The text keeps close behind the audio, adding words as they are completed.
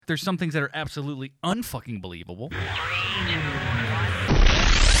there's some things that are absolutely unfucking believable.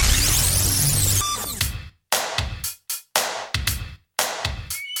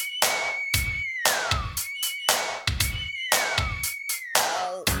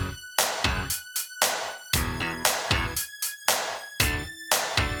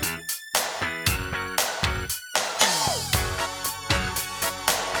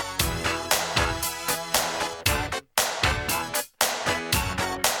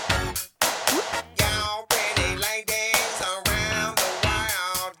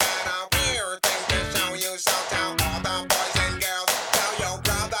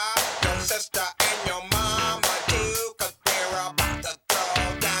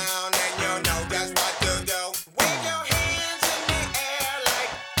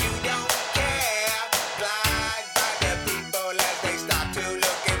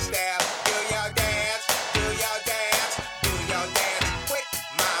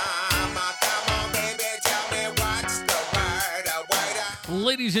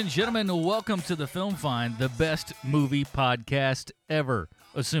 Ladies and gentlemen, welcome to the Film Find, the best movie podcast ever.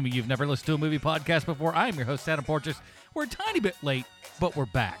 Assuming you've never listened to a movie podcast before, I am your host, Adam Porteous. We're a tiny bit late, but we're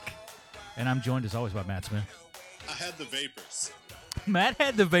back. And I'm joined, as always, by Matt Smith. I had the vapors. Matt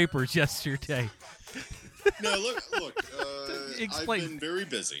had the vapors yesterday. No, look. I've been very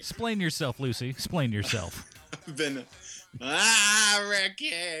busy. Explain yourself, Lucy. Explain yourself. I've been...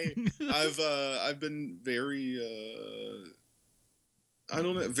 Ricky! I've been very... I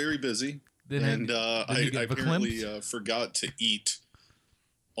don't know, very busy. I apparently forgot to eat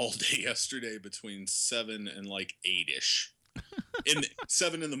all day yesterday between 7 and like 8-ish.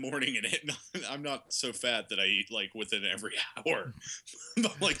 7 in the morning, and I'm not so fat that I eat like within every hour.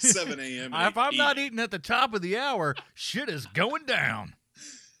 But like 7 a.m. If I'm not eating at the top of the hour, shit is going down.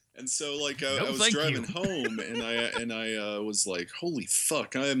 And so like I was driving home, and I was like, holy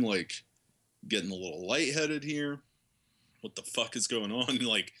fuck, I'm like getting a little lightheaded here. What the fuck is going on?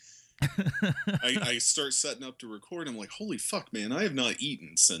 Like, I start setting up to record. I'm like, holy fuck, man! I have not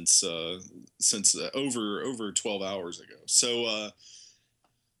eaten since over 12 hours ago. So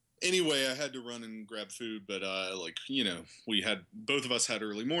anyway, I had to run and grab food, but both of us had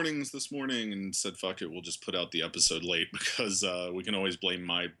early mornings this morning, and said, fuck it, we'll just put out the episode late because we can always blame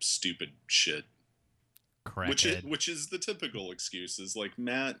my stupid shit. Crackhead. Which is the typical excuse. Is like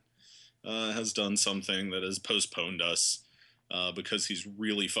Matt has done something that has postponed us. Because he's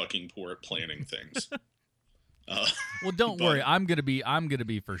really fucking poor at planning things. Well, don't worry. I'm gonna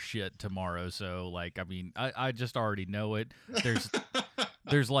be for shit tomorrow. So, like, I mean, I just already know it. There's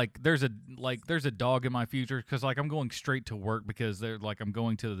a dog in my future because like I'm going straight to work because they're like I'm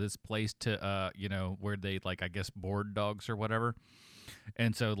going to this place to where they like I guess board dogs or whatever.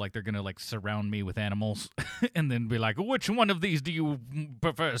 And so, like, they're going to, like, surround me with animals and then be like, which one of these do you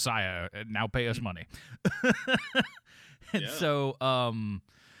prefer, sire? Now pay us money. And so, I'm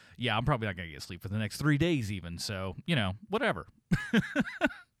probably not going to get sleep for the next 3 days even. So, whatever.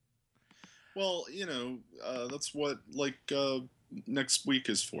 Well, that's what, next week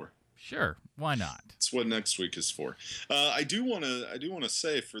is for. Sure, why not? That's what next week is for. I do want to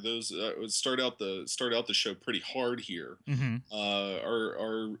say for those start out the show pretty hard here. Mm-hmm.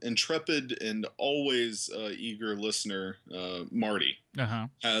 Our intrepid and always eager listener Marty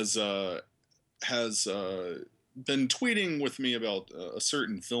has been tweeting with me about a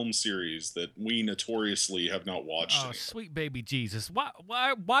certain film series that we notoriously have not watched. Oh, anymore. Sweet baby Jesus!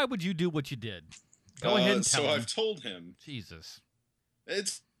 Why would you do what you did? Go ahead and tell him. So I've told him. Jesus.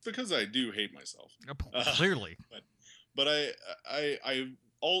 It's because I do hate myself. Clearly. But I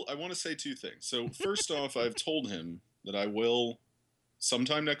want to say two things. So first off, I've told him that I will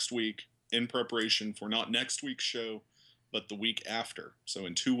sometime next week, in preparation for not next week's show, but the week after. So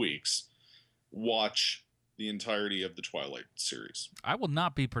in 2 weeks, watch the entirety of the Twilight series. I will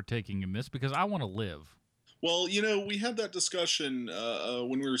not be partaking in this because I want to live. Well, we had that discussion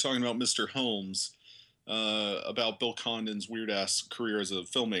when we were talking about Mr. Holmes. About Bill Condon's weird-ass career as a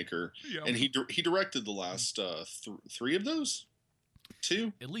filmmaker. Yep. And he directed the last three of those?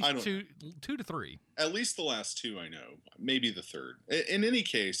 2? At least two to 3. At least the last 2, I know. Maybe the third. In any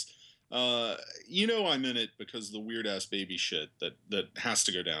case, I'm in it because of the weird-ass baby shit that has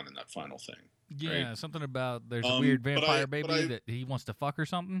to go down in that final thing. Yeah, right? Something about there's a weird vampire baby that he wants to fuck or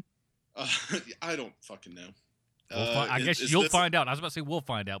something? I don't fucking know. I guess you'll find out. I was about to say we'll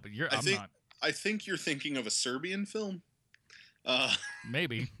find out, but I'm not. I think you're thinking of a Serbian film.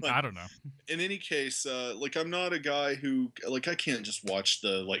 Maybe. I don't know. In any case, I'm not a guy who, I can't just watch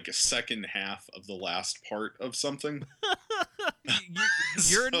the, a second half of the last part of something.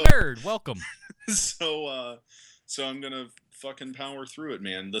 You're a nerd. Welcome. So I'm going to fucking power through it,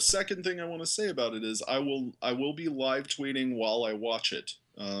 man. The second thing I want to say about it is I will be live tweeting while I watch it,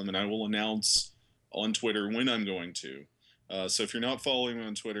 and I will announce on Twitter when I'm going to. So if you're not following me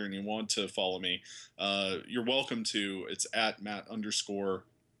on Twitter and you want to follow me, you're welcome to. It's at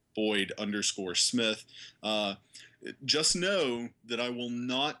Matt_Boyd_Smith. Just know that I will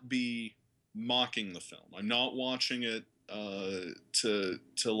not be mocking the film. I'm not watching it to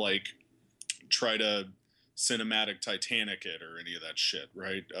like try to cinematic Titanic it or any of that shit,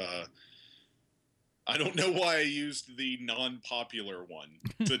 right? I don't know why I used the non-popular one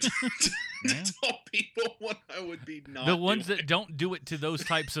to tell people what I would be not the ones doing. That don't do it to those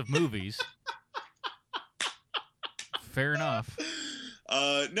types of movies. Fair enough.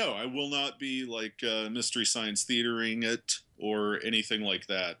 No, I will not be like Mystery Science Theatering it or anything like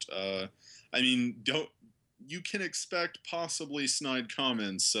that. I mean, you can expect possibly snide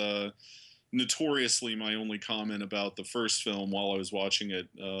comments. Notoriously, my only comment about the first film while I was watching it.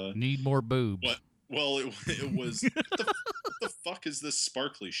 Need more boobs. What? Well, it was. What the fuck is this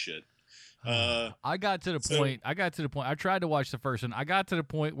sparkly shit? I got to the point. I tried to watch the first one. I got to the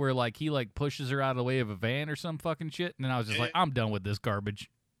point where like he like pushes her out of the way of a van or some fucking shit, and then I was just like, I'm done with this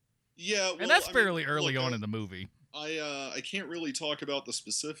garbage. Yeah, well, and that's fairly early on in the movie. I can't really talk about the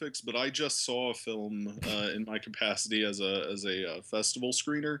specifics, but I just saw a film in my capacity as a festival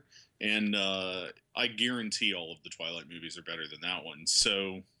screener, and I guarantee all of the Twilight movies are better than that one.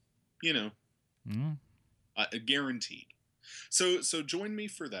 So, you know, guaranteed. So join me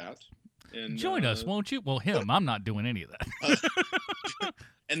for that. And, join us, won't you? Well, I'm not doing any of that.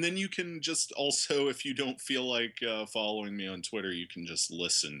 And then you can just also, if you don't feel like following me on Twitter, you can just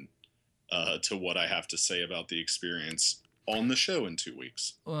listen to what I have to say about the experience on the show in 2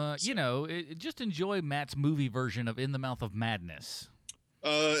 weeks. You know, just enjoy Matt's movie version of In the Mouth of Madness.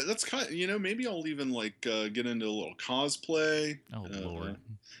 That's kind of, you know, maybe I'll even like get into a little cosplay. Oh, Lord.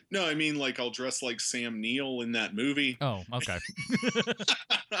 No, I mean, like, I'll dress like Sam Neill in that movie. Oh, okay.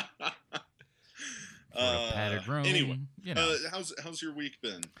 For a padded room. Anyway, you know. how's your week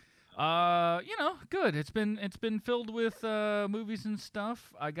been? You know, good. It's been filled with movies and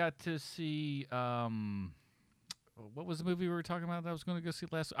stuff. I got to see what was the movie we were talking about that I was going to go see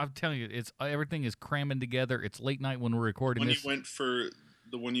last? I'm telling you, it's everything is cramming together. It's late night when we're recording this.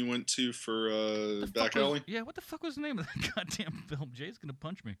 The one you went to for Back Alley? Yeah, what the fuck was the name of that goddamn film? Jay's going to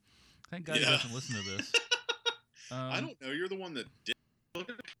punch me. Thank God he doesn't listen to this. I don't know. You're the one that did look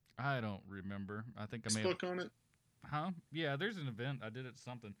at it. I don't remember. I think I may have on it. Huh? Yeah, there's an event. I did it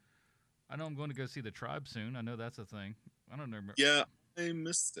something. I know I'm going to go see The Tribe soon. I know that's a thing. I don't remember. Yeah, I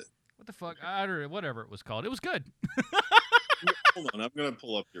missed it. What the fuck? I don't know. Whatever it was called. It was good. Hold on, I'm gonna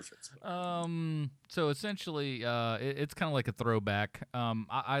pull up your Facebook. So essentially, it's kind of like a throwback.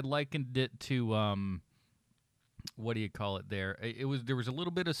 I likened it to what do you call it? There was a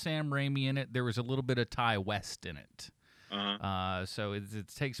little bit of Sam Raimi in it. There was a little bit of Ty West in it. So it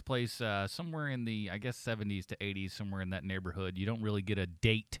takes place somewhere in the, I guess, 70s to 80s, somewhere in that neighborhood. You don't really get a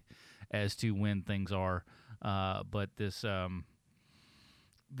date as to when things are, but this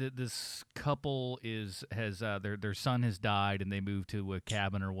this couple has their son has died and they moved to a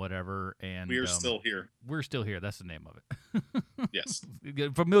cabin or whatever, and we're still here. We're still here. That's the name of it. Yes,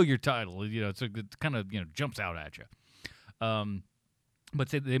 familiar title. You know, it kind of jumps out at you. But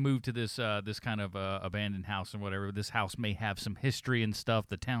say they moved to this kind of abandoned house or whatever. This house may have some history and stuff.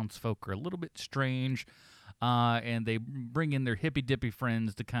 The townsfolk are a little bit strange, and they bring in their hippy-dippy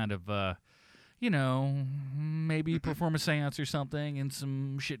friends to kind of, maybe perform a seance or something, and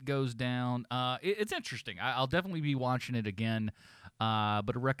some shit goes down. It's interesting. I'll definitely be watching it again.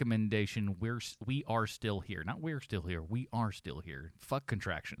 But a recommendation: we are still here. Not we're still here. We are still here. Fuck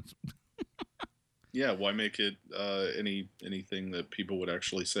contractions. Yeah, why make it anything that people would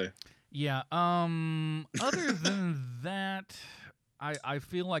actually say? Yeah. Other than that, I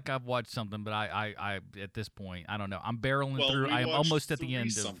feel like I've watched something, but I at this point I don't know. I'm barreling through. I'm almost at the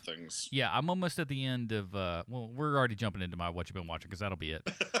end of things. Yeah, I'm almost at the end of. Well, we're already jumping into my what you've been watching because that'll be it.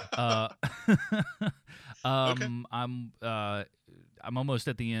 Okay. I'm almost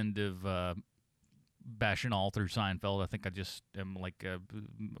at the end of bashing all through Seinfeld. I think I just am like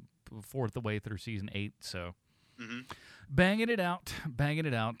fourth of the way through season 8, so banging it out.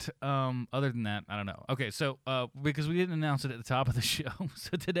 Other than that, I don't know. Okay, so because we didn't announce it at the top of the show,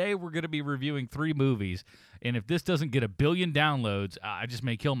 so today we're going to be reviewing 3 movies, and if this doesn't get 1 billion downloads, I just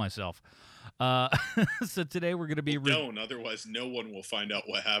may kill myself. So today we're going to be don't, otherwise no one will find out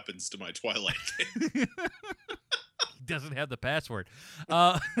what happens to my Twilight game. He doesn't have the password.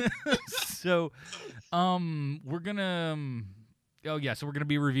 So we're gonna Oh yeah, so we're going to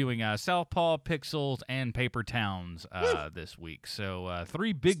be reviewing Southpaw, Pixels, and Paper Towns this week. So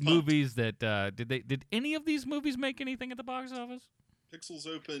 3 big movies that did any of these movies make anything at the box office? Pixels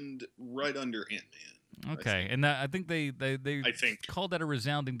opened right under Ant-Man. Okay, and I think they called that a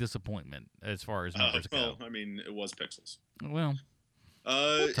resounding disappointment as far as numbers go. Well, I mean, it was Pixels. Well,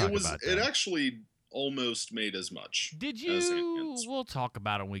 it actually almost made as much. Did you? We'll talk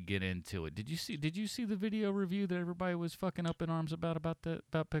about it when we get into it. Did you see the video review that everybody was fucking up in arms about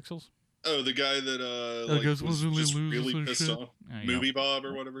Pixels? Oh, the guy that was just really pissed off. Movie Bob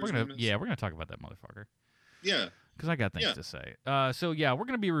or whatever his name is. Yeah, we're gonna talk about that motherfucker. Yeah, because I got things to say. So yeah, we're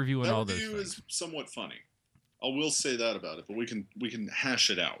gonna be reviewing all those things. That review is somewhat funny. I will say that about it, but we can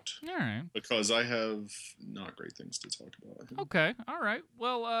hash it out. All right. Because I have not great things to talk about. Okay. All right.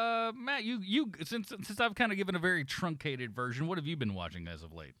 Well, Matt, you since I've kind of given a very truncated version, what have you been watching as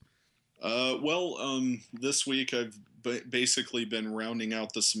of late? This week I've basically been rounding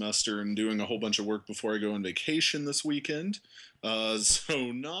out the semester and doing a whole bunch of work before I go on vacation this weekend.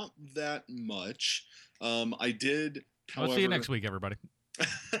 So not that much. I did. I'll see you next week, everybody.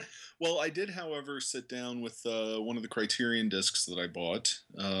 Well, I did, however, sit down with one of the Criterion discs that I bought,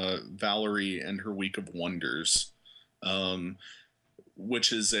 Valerie and Her Week of Wonders,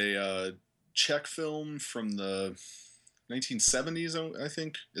 which is a Czech film from the 1970s, I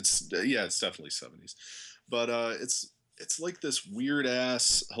think. It's definitely 70s. But it's like this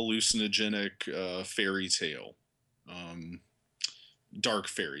weird-ass hallucinogenic fairy tale, dark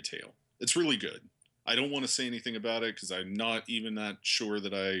fairy tale. It's really good. I don't want to say anything about it because I'm not even that sure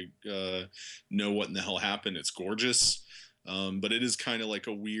that I know what in the hell happened. It's gorgeous, but it is kind of like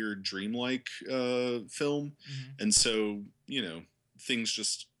a weird dreamlike film. Mm-hmm. And so, things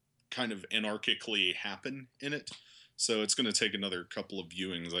just kind of anarchically happen in it. So it's going to take another couple of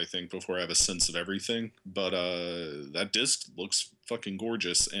viewings, I think, before I have a sense of everything. But that disc looks fucking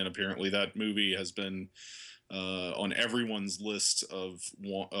gorgeous, and apparently that movie has been on everyone's list of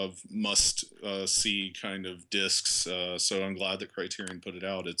must see kind of discs. So I'm glad that Criterion put it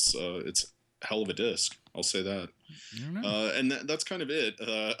out. It's a hell of a disc. I'll say that. And that's kind of it.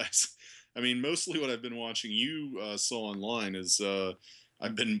 I mean, mostly what I've been watching, you saw online, is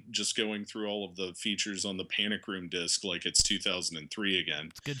I've been just going through all of the features on the Panic Room disc like it's 2003 again.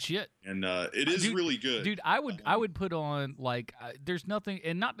 It's good shit. And it is really good. Dude, I would put on, like, there's nothing,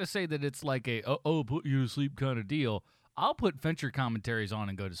 and not to say that it's like a, put you to sleep kind of deal. I'll put Fincher commentaries on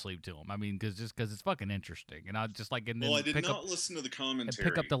and go to sleep to them. I mean, because it's fucking interesting. And I just like, and then I did not listen to the commentary.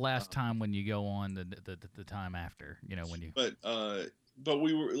 And pick up the last time when you go on the time after, when you. But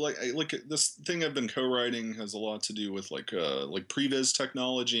we were like this thing I've been co-writing has a lot to do with like previs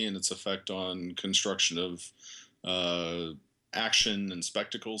technology and its effect on construction of action and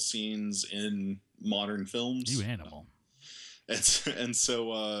spectacle scenes in modern films. You animal. And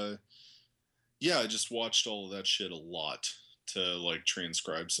so I just watched all of that shit a lot to like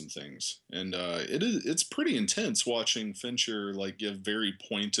transcribe some things, and it's pretty intense watching Fincher like give very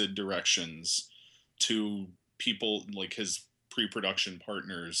pointed directions to people like his pre-production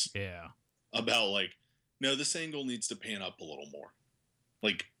partners about like, no, this angle needs to pan up a little more,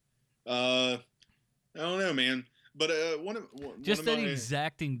 like I don't know, man, but one of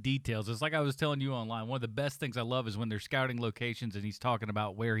exacting details. It's like I was telling you online, one of the best things I love is when they're scouting locations and he's talking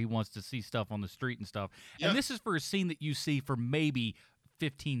about where he wants to see stuff on the street and stuff, and this is for a scene that you see for maybe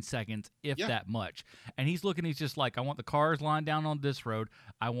 15 seconds, if that much. And he's looking, he's just like, I want the cars lined down on this road.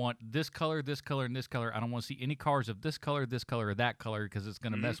 I want this color, and this color. I don't want to see any cars of this color, or that color, because it's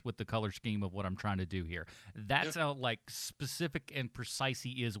going to mess with the color scheme of what I'm trying to do here. That's how like specific and precise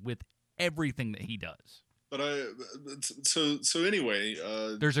he is with everything that he does. But so anyway,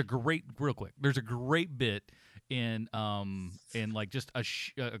 there's a great bit in like just a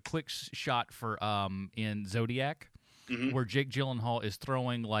quick shot for in Zodiac. Mm-hmm. Where Jake Gyllenhaal is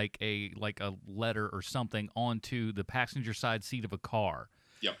throwing like a letter or something onto the passenger side seat of a car.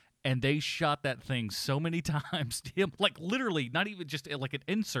 Yep. And they shot that thing so many times, him like literally not even just like an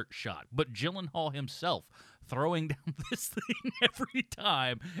insert shot, but Gyllenhaal himself throwing down this thing every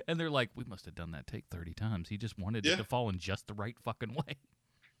time. And they're like, we must have done that take 30 times. He just wanted it to fall in just the right fucking way.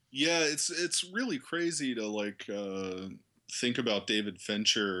 Yeah, it's really crazy to like think about David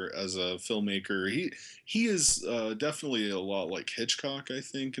Fincher as a filmmaker. He is definitely a lot like Hitchcock, I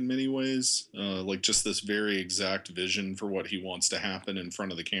think, in many ways. Like just this very exact vision for what he wants to happen in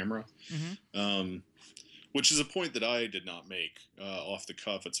front of the camera. Mm-hmm. Which is a point that I did not make off the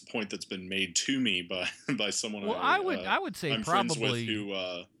cuff. It's a point that's been made to me by someone. Well, I would say I'm probably friends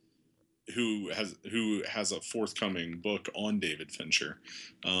with who has a forthcoming book on David Fincher.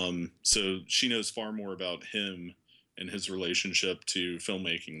 So she knows far more about him in his relationship to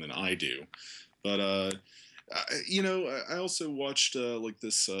filmmaking than I do. But I also watched like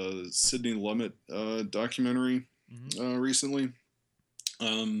this Sidney Lumet documentary recently,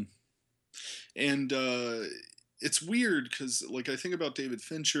 and it's weird because like I think about David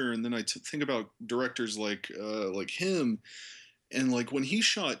Fincher, and then I think about directors like him, and like when he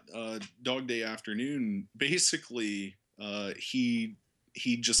shot Dog Day Afternoon, basically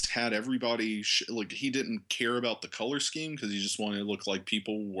he just had everybody like he didn't care about the color scheme because he just wanted to look like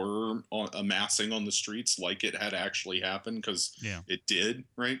people were amassing on the streets like it had actually happened, because it did,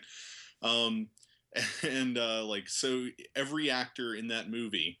 right? Like so every actor in that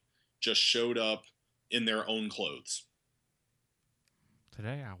movie just showed up in their own clothes.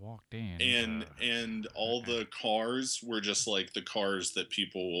 Today I walked in and all the cars were just like the cars that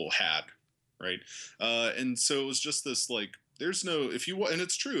people had, right? And so it was just this like there's no, and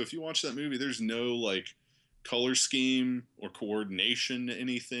it's true, if you watch that movie, there's no like color scheme or coordination to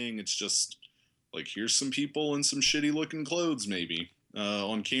anything. It's just like, here's some people in some shitty looking clothes maybe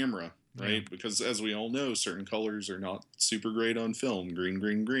on camera, right? Because as we all know, certain colors are not super great on film.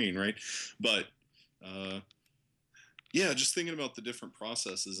 Green, right? But just thinking about the different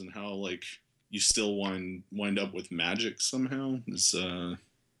processes and how like you still wind up with magic somehow is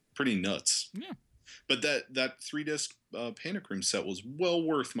pretty nuts. Yeah. But that 3-disc Panic Room set was well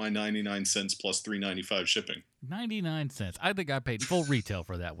worth my 99 cents plus $3.95 shipping. 99 cents. I think I paid full retail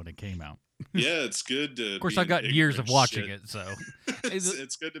for that when it came out. Yeah, it's good to. Of course, I got years of watching it, so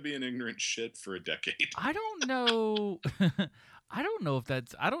it's good to be an ignorant shit for a decade. I don't know. I don't know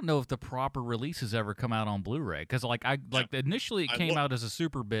if the proper release has ever come out on Blu-ray, because initially it came out as a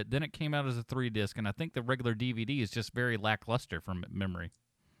super bit, then it came out as a 3-disc, and I think the regular DVD is just very lackluster from memory.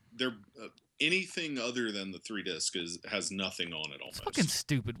 They're anything other than the 3-disc has nothing on it. Almost. It's fucking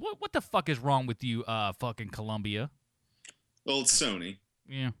stupid. What the fuck is wrong with you, fucking Columbia? Well, it's Sony.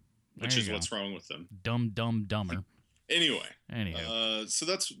 Yeah, which is what's wrong with them. Dumber. Anyway, so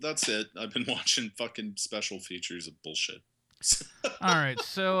that's it. I've been watching fucking special features of bullshit. All right,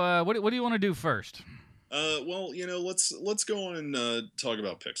 so what do you want to do first? Well, let's go on and talk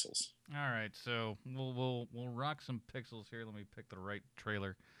about Pixels. All right, so we'll rock some Pixels here. Let me pick the right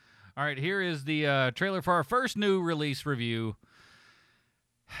trailer. All right, here is the trailer for our first new release review,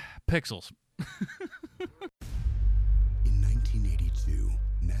 Pixels. In 1982,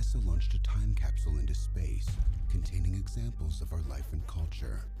 NASA launched a time capsule into space containing examples of our life and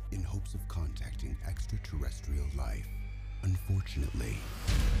culture in hopes of contacting extraterrestrial life. Unfortunately,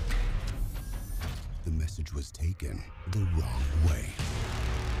 the message was taken the wrong way.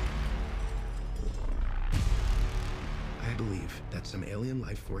 I believe that some alien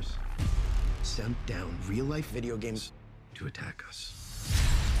life force sent down real-life video games to attack us.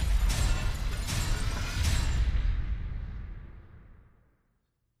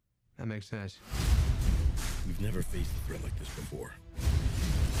 That makes sense. We've never faced a threat like this before.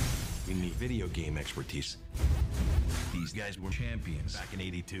 We need video game expertise. These guys were champions back in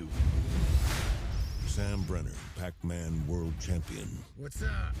 '82. Sam Brenner, Pac-Man World Champion. What's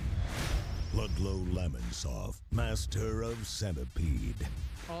up? Ludlow Lamensov, Master of Centipede.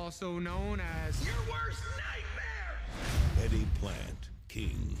 Also known as your worst nightmare! Eddie Plant,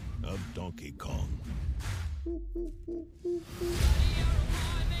 King of Donkey Kong.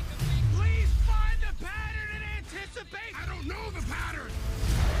 Please find the pattern and anticipate! I don't know the pattern!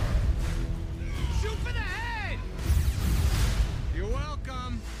 Shoot for the head! You're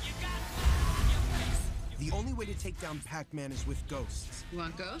welcome. You got fire on your face. The only way to take down Pac-Man is with ghosts. You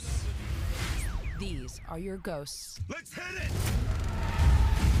want ghosts? These are your ghosts. Let's hit it!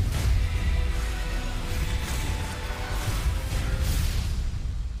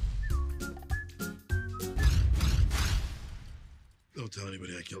 Don't tell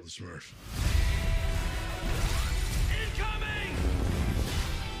anybody I killed the Smurf. Incoming!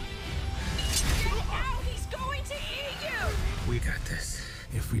 Get out! He's going to eat you! We got this.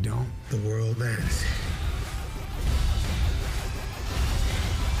 If we don't, the world ends.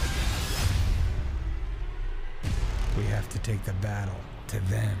 We have to take the battle to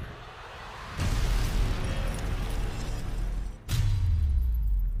them.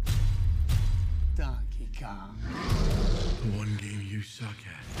 Donkey Kong. The one game you suck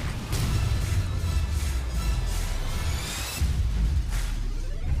at.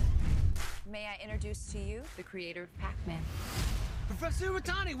 May I introduce to you the creator of Pac-Man? Professor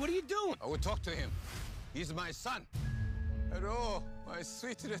Iwatani, what are you doing? I will talk to him. He's my son. Hello, my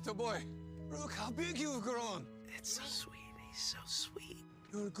sweet little boy. Look how big you've grown. It's so sweet. He's so sweet.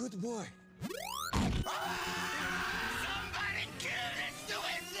 You're a good boy. Somebody kill this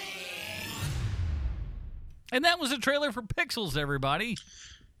stupid thing! And that was a trailer for Pixels, everybody.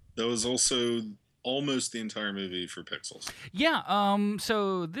 That was also almost the entire movie for Pixels. Yeah,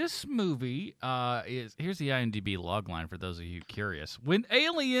 so this movie here's the IMDb logline for those of you curious. When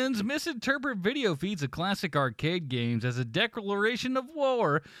aliens misinterpret video feeds of classic arcade games as a declaration of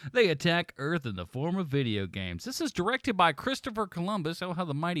war, they attack Earth in the form of video games. This is directed by Christopher Columbus. Oh, how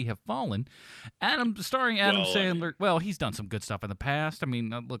the mighty have fallen. Starring Adam Sandler. Well, he's done some good stuff in the past. I mean,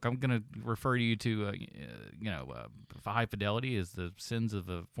 look, I'm going to refer you to, High Fidelity is the sins of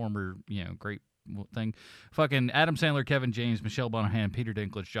a former, great thing. Fucking Adam Sandler, Kevin James, Michelle Monaghan, Peter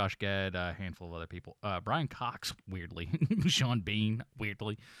Dinklage, Josh Gad, a handful of other people. Brian Cox, weirdly. Sean Bean,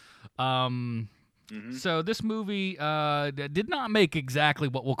 weirdly. So this movie did not make exactly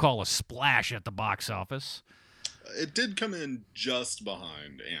what we'll call a splash at the box office. It did come in just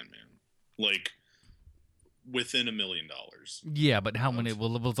behind Ant-Man. Like, within $1 million. Yeah, but how many?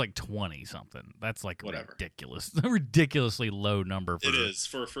 Well, it was like 20 something. That's like a ridiculously low number. It is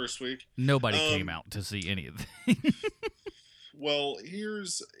for a first week. Nobody came out to see any of it. Well,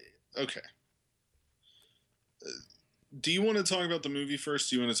 okay. Do you want to talk about the movie first?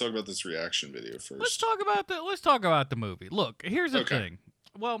 Do you want to talk about this reaction video first? Let's talk about the movie. Look, here's the thing.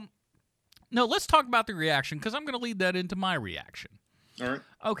 Well, no, let's talk about the reaction because I'm going to lead that into my reaction. All right.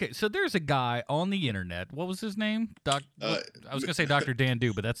 Okay, so there's a guy on the internet. What was his name? I was going to say Dr. Dan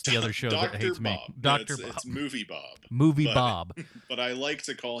Du, but that's the other show that hates Bob. me. Dr. Bob. It's Movie Bob. Bob. But I like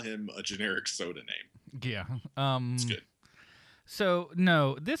to call him a generic soda name. Yeah. It's good. So,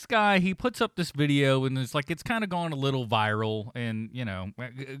 no, this guy, he puts up this video, and it's kind of gone a little viral, and,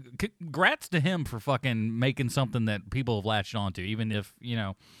 congrats to him for fucking making something that people have latched onto, even if,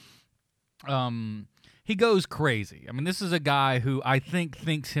 he goes crazy. I mean, this is a guy who I think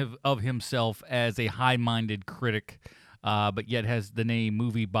thinks of himself as a high-minded critic, but yet has the name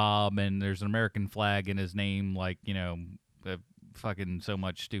Movie Bob, and there's an American flag in his name, fucking so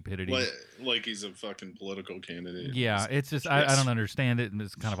much stupidity. Like he's a fucking political candidate. Yeah, it's just, I don't understand it, and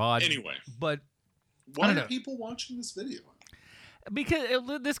it's kind of odd. Anyway. But why are people watching this video?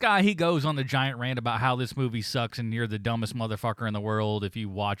 Because this guy, he goes on the giant rant about how this movie sucks and you're the dumbest motherfucker in the world if you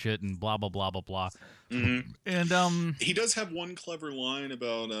watch it and blah, blah, blah, blah, blah. Mm-hmm. And he does have one clever line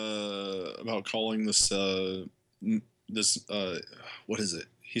about calling this what is it?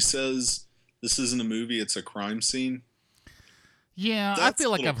 He says this isn't a movie, it's a crime scene. Yeah, I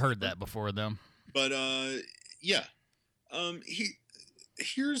feel like I've heard that before, though. But yeah.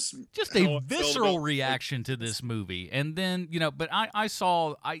 Here's just a visceral reaction to this movie, and then but I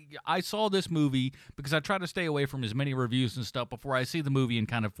saw this movie because I try to stay away from as many reviews and stuff before I see the movie and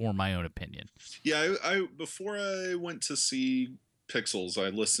kind of form my own opinion. Yeah, I before I went to see Pixels, I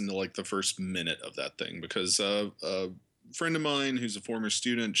listened to like the first minute of that thing because a friend of mine who's a former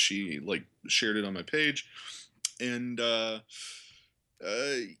student, she like shared it on my page, and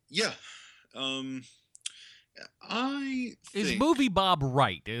yeah. Is Movie Bob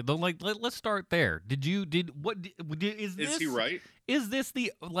right? Let's start there. Is he right? Is this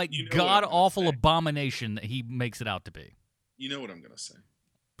the god awful abomination that he makes it out to be? You know what I'm going to say.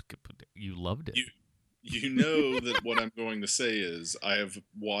 You loved it. You know that what I'm going to say is I have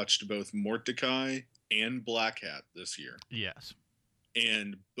watched both Mordecai and Black Hat this year. Yes.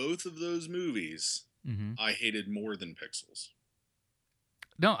 And both of those movies I hated more than Pixels.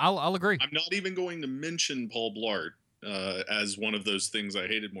 No, I'll agree. I'm not even going to mention Paul Blart as one of those things I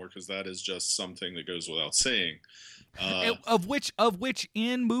hated more because that is just something that goes without saying. Of which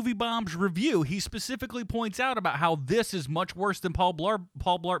in Movie Bomb's review, he specifically points out about how this is much worse than Paul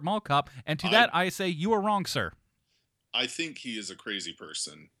Blart Mall Cop, and to that I say you are wrong, sir. I think he is a crazy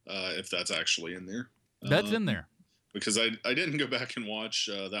person, if that's actually in there. That's in there. Because I didn't go back and watch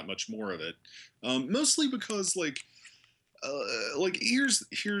that much more of it. Mostly because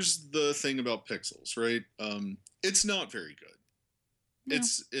here's the thing about Pixels, right? It's not very good. Yeah.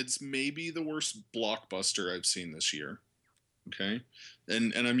 It's maybe the worst blockbuster I've seen this year. Okay,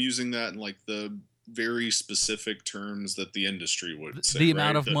 and I'm using that in like the very specific terms that the industry would say. The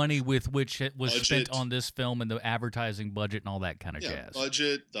amount of money with which it was spent on this film and the advertising budget and all that kind of jazz.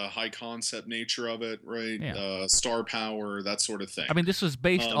 Budget, the high concept nature of it, right? Yeah. Star power, that sort of thing. I mean, this was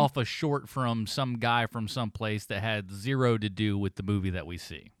based off a short from some guy from some place that had zero to do with the movie that we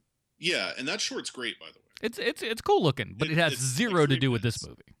see. Yeah, and that short's great, by the way. It's cool looking, but it has zero to do with this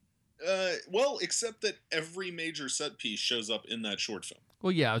movie. Well, except that every major set piece shows up in that short film.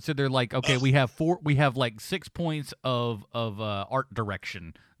 Well, yeah. So they're like, okay, we have 6 points of art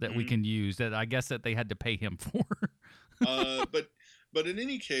direction that we can use. That I guess that they had to pay him for. But in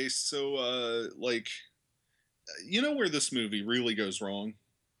any case, so where this movie really goes wrong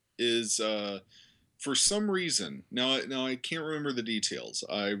is for some reason, now I can't remember the details.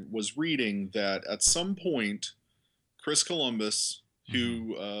 I was reading that at some point, Chris Columbus,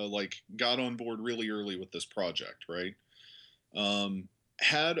 who got on board really early with this project, right,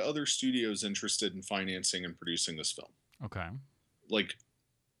 had other studios interested in financing and producing this film. Okay. Like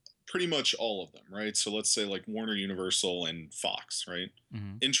pretty much all of them, right? So let's say like Warner, Universal, and Fox, right?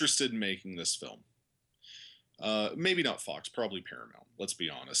 Mm-hmm. Interested in making this film. Maybe not Fox, probably Paramount. Let's be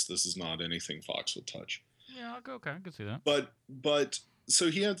honest. This is not anything Fox would touch. Yeah, okay, I can see that. But so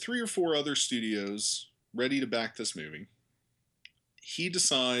he had 3 or 4 other studios ready to back this movie. He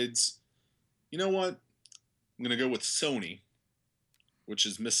decides, you know what? I'm going to go with Sony, which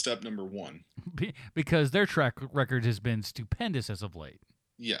is misstep number 1. Because their track record has been stupendous as of late.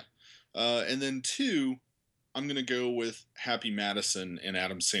 Yeah. And then 2, I'm going to go with Happy Madison and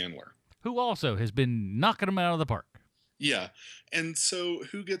Adam Sandler, who also has been knocking them out of the park. Yeah. And so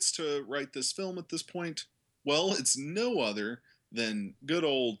who gets to write this film at this point? Well, it's no other than good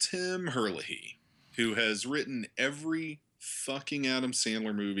old Tim Herlihy, who has written every fucking Adam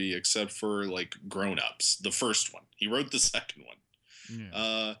Sandler movie except for like Grown Ups, the first one. He wrote the second one.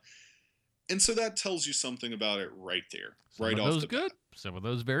 Yeah. And so that tells you something about it right there. Some right of off those the good, bat. some of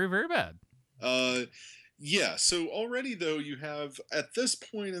those very, very bad. Yeah, so already, though, you have, at this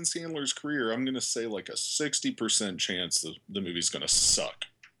point in Sandler's career, I'm going to say like a 60% chance the movie's going to suck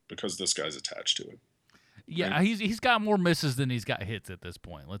because this guy's attached to it. Yeah, right? he's got more misses than he's got hits at this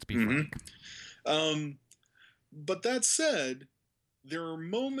point, let's be frank. But that said, there are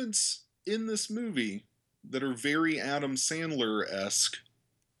moments in this movie that are very Adam Sandler-esque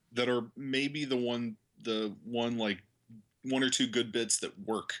that are maybe the one like 1 or 2 good bits that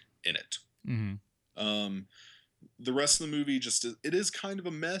work in it. Mm-hmm. The rest of the movie it is kind of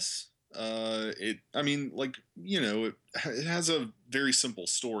a mess. It has a very simple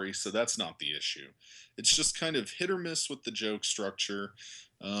story, so that's not the issue. It's just kind of hit or miss with the joke structure.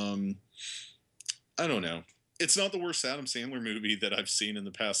 I don't know. It's not the worst Adam Sandler movie that I've seen in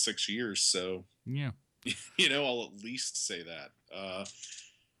the past 6 years, so yeah, I'll at least say that.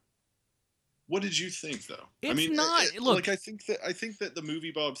 What did you think, though? It's look, I think that the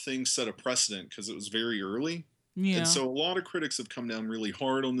Movie Bob thing set a precedent because it was very early. Yeah. And so a lot of critics have come down really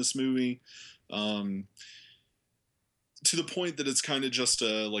hard on this movie, to the point that it's kind of just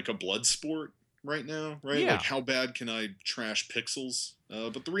a blood sport right now, right? Yeah. Like, how bad can I trash Pixels?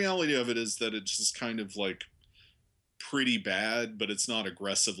 But the reality of it is that it's just kind of like pretty bad, but it's not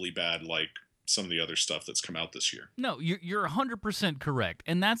aggressively bad like some of the other stuff that's come out this year. No, you're 100% correct.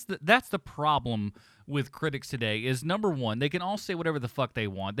 And that's the problem with critics today is, number one, they can all say whatever the fuck they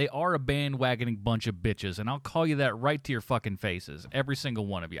want. They are a bandwagoning bunch of bitches, and I'll call you that right to your fucking faces. Every single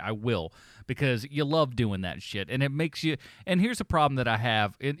one of you. I will, because you love doing that shit. And it makes you, and here's a problem that I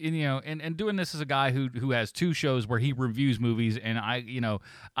have, and doing this as a guy who has 2 shows where he reviews movies, and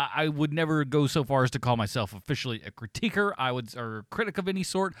I would never go so far as to call myself officially a critiquer, or a critic of any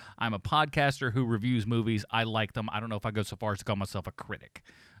sort. I'm a podcaster who reviews movies. I like them. I don't know if I go so far as to call myself a critic.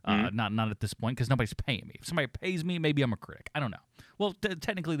 Not at this point, because nobody's paying me. If somebody pays me, maybe I'm a critic. I don't know. Well,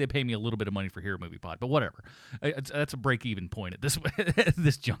 technically, they pay me a little bit of money for Hero Movie Pod, but whatever. That's a break-even point at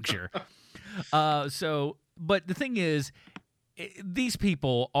this juncture. But the thing is, these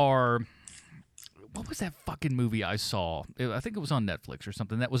people are. What was that fucking movie I saw? I think it was on Netflix or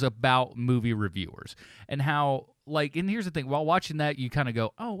something that was about movie reviewers and how. And here's the thing, while watching that, you kind of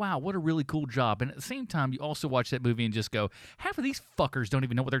go, oh, wow, what a really cool job. And at the same time, you also watch that movie and just go, half of these fuckers don't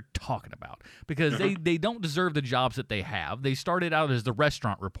even know what they're talking about because they don't deserve the jobs that they have. They started out as the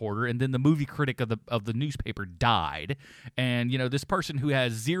restaurant reporter, and then the movie critic of the newspaper died. And, this person who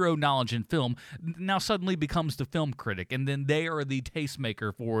has 0 knowledge in film now suddenly becomes the film critic, and then they are the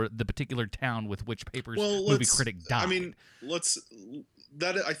tastemaker for the particular town with which paper's movie critic died.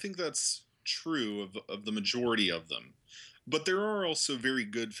 I think that's true of the majority of them, but there are also very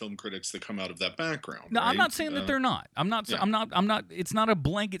good film critics that come out of that background. No, right? I'm not saying that they're not. I'm not. It's not a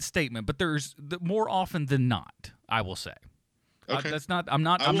blanket statement, but there's more often than not, I will say. Okay. I'm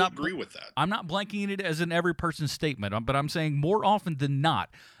not agree with that. I'm not blanking it as an every person statement, but I'm saying more often than not,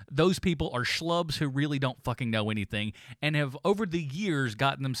 those people are schlubs who really don't fucking know anything and have over the years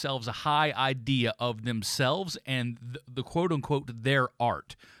gotten themselves a high idea of themselves and the quote unquote their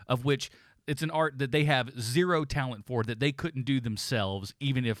art, of which it's an art that they have 0 talent for, that they couldn't do themselves,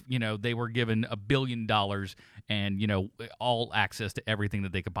 even if they were given $1 billion and all access to everything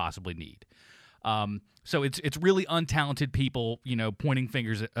that they could possibly need. So it's really untalented people, pointing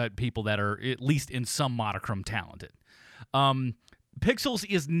fingers at people that are at least in some modicum talented. Pixels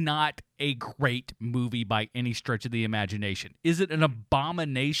is not a great movie by any stretch of the imagination. Is it an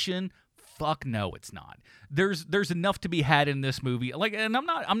abomination? fuck no, it's not. There's enough to be had in this movie. Like, and I'm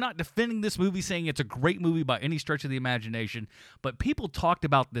not defending this movie saying it's a great movie by any stretch of the imagination, but people talked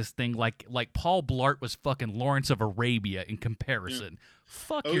about this thing like Paul Blart was fucking Lawrence of Arabia in comparison. Yeah.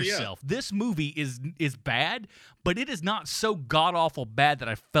 Fuck yourself. Yeah. This movie is bad, but it is not so god-awful bad that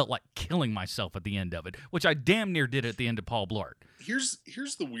I felt like killing myself at the end of it, which I damn near did at the end of Paul Blart. Here's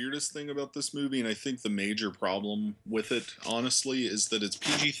the weirdest thing about this movie, and I think the major problem with it, honestly, is that it's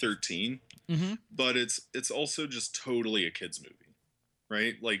PG-13, but it's also just totally a kid's movie,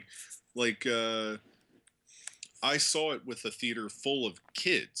 right? Like I saw it with a theater full of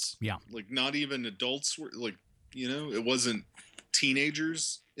kids. Yeah. Like, not even adults were, like, you know, it wasn't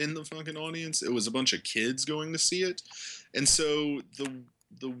teenagers in the fucking audience. It was a bunch of kids going to see it. And so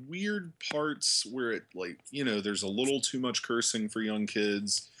the weird parts where it, like, you know, there's a little too much cursing for young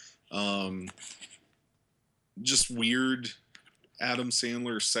kids, just weird Adam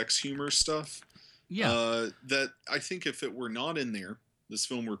Sandler sex humor stuff. Yeah. That I think if it were not in there, this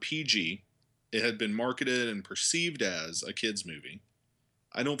film were PG, it had been marketed and perceived as a kid's movie,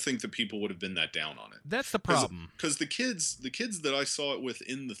 I don't think that people would have been that down on it. That's the problem. Because the kids that I saw it with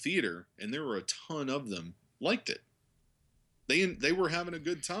in the theater, and there were a ton of them, liked it. They were having a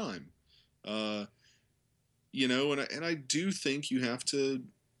good time. You know, and I do think you have to,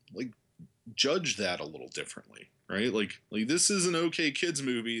 like, judge that a little differently, right? Like this is an okay kids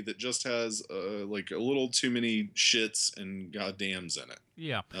movie that just has like a little too many shits and goddams in it.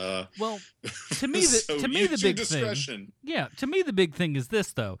 Yeah. Well, to me, the big thing. Yeah. To me, the big thing is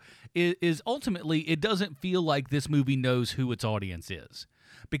this, though, is ultimately it doesn't feel like this movie knows who its audience is.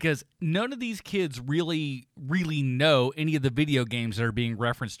 Because none of these kids really know any of the video games that are being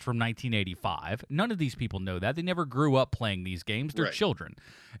referenced from 1985. None of these people know that. They never grew up playing these games. They're children.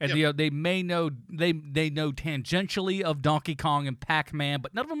 And you know, they may know they know tangentially of Donkey Kong and Pac-Man,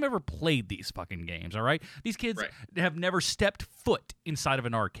 but none of them ever played these fucking games, all right? These kids have never stepped foot inside of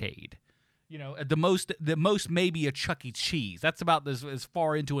an arcade. You know, the most maybe a Chuck E. Cheese. That's about as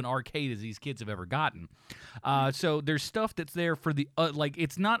far into an arcade as these kids have ever gotten. So there's stuff that's there for the like.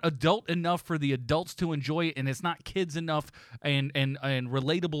 It's not adult enough for the adults to enjoy it, and it's not kids enough and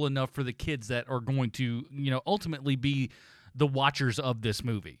relatable enough for the kids that are going to, you know, ultimately be the watchers of this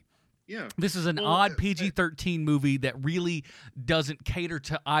movie. Yeah. This is an odd PG-13 movie that really doesn't cater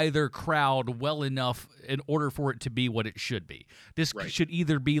to either crowd well enough in order for it to be what it should be. This should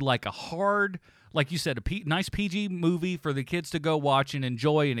either be like a hard, like you said, nice PG movie for the kids to go watch and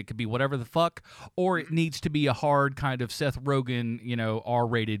enjoy, and it could be whatever the fuck, or it needs to be a hard kind of Seth Rogen, you know,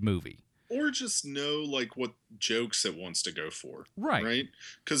 R-rated movie. Or just know, like, what jokes it wants to go for. Right.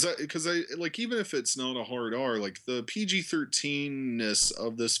 Because I like, even if it's not a hard R, like, the PG-13-ness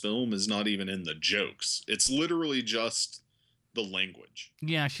of this film is not even in the jokes. It's literally just the language.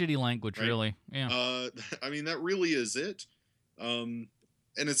 Yeah, shitty language, really. Yeah. I mean, that really is it. And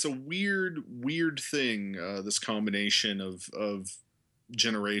it's a weird thing, this combination of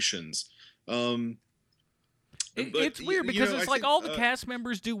generations. It's weird because it's like all the cast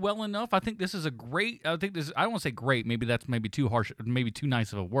members do well enough. I think this is I don't want to say great. Maybe that's too harsh, maybe too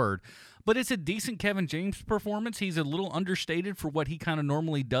nice of a word. But it's a decent Kevin James performance. He's a little understated for what he kind of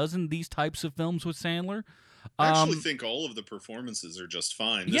normally does in these types of films with Sandler. I actually think all of the performances are just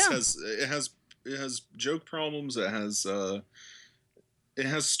fine. It has joke problems. It has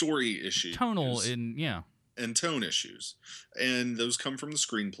story issues. Tonal and tone issues, and those come from the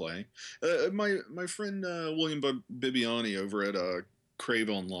screenplay. My friend William Bibbiani over at Crave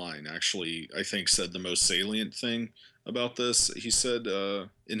Online actually, I think, said the most salient thing about this. He said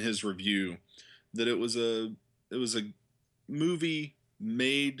in his review that it was a movie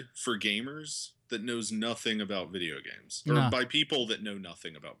made for gamers that knows nothing about video games, or by people that know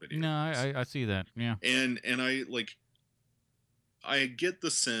nothing about video games. No, I see that. Yeah, and I get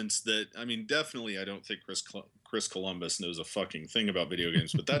the sense that, I mean, definitely I don't think Chris Columbus knows a fucking thing about video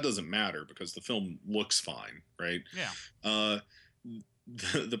games, but that doesn't matter because the film looks fine, right? Yeah.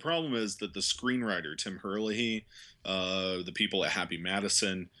 The problem is that the screenwriter, Tim Herlihy, the people at Happy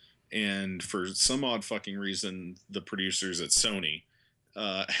Madison, and for some odd fucking reason, the producers at Sony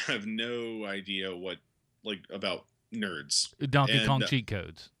have no idea about nerds. Donkey Kong cheat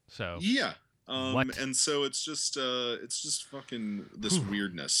codes. So yeah. And so it's just fucking this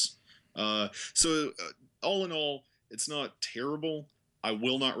weirdness. So all in all, it's not terrible. I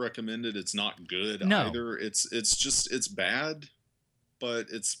will not recommend it. It's not good either. It's bad, but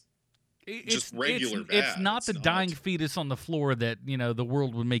it's just regular bad. It's not the dying fetus on the floor that, you know, the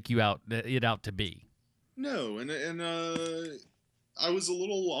world would make it out to be. No, and I was a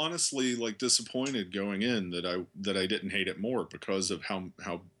little, honestly, like, disappointed going in that I didn't hate it more because of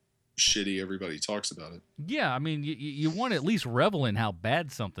how shitty everybody talks about it. Yeah, I mean, you want to at least revel in how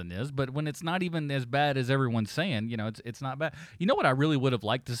bad something is, but when it's not even as bad as everyone's saying, it's not bad. You know what I really would have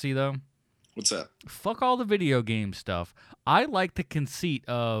liked to see, though? What's that? Fuck all the video game stuff. I like the conceit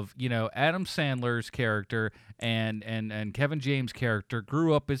of, Adam Sandler's character and Kevin James' character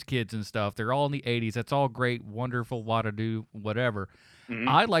grew up as kids and stuff. They're all in the 80s. That's all great, wonderful, what-to-do, whatever. Mm-hmm.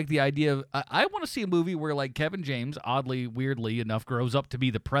 I like the idea of, I want to see a movie where, like, Kevin James, oddly, weirdly enough, grows up to be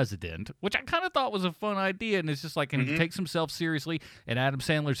the president, which I kind of thought was a fun idea, and it's just like, and he takes himself seriously, and Adam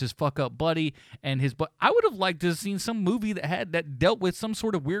Sandler's his fuck-up buddy, and I would have liked to have seen some movie that dealt with some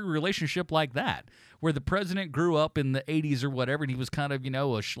sort of weird relationship like that, where the president grew up in the 80s or whatever, and he was kind of, a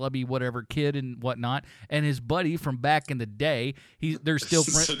schlubby whatever kid and whatnot, and his buddy from back in the day, they're still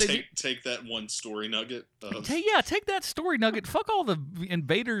friends. So take that one story nugget. Take that story nugget. Fuck all the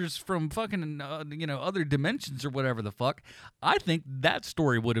invaders from fucking, other dimensions or whatever the fuck. I think that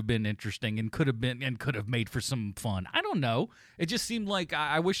story would have been interesting and could have made for some fun. I don't know. It just seemed like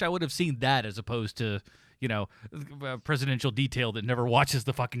I wish I would have seen that as opposed to, presidential detail that never watches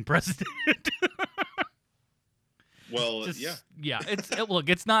the fucking president. Well, yeah.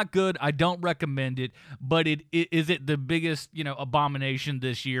 It's not good. I don't recommend it. But is it the biggest, abomination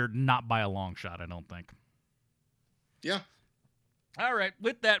this year? Not by a long shot, I don't think. Yeah. All right.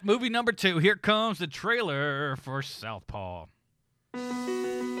 With that, movie number 2. Here comes the trailer for Southpaw.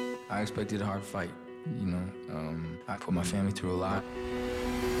 I expected a hard fight. I put my family through a lot.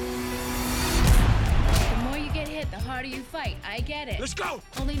 The more you get hit, the harder you fight. I get it. Let's go!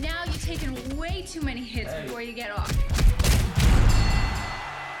 Only now you've taken way too many hits before you get off.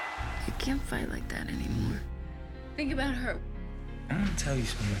 You can't fight like that anymore. Think about her. I'm gonna tell you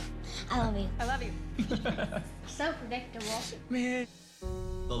something. I love you. I love you. So predictable. Man.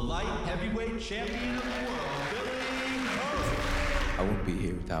 The light heavyweight champion of the world, Billy Hope. I wouldn't be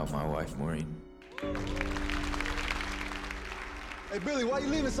here without my wife, Maureen. Hey, Billy, why you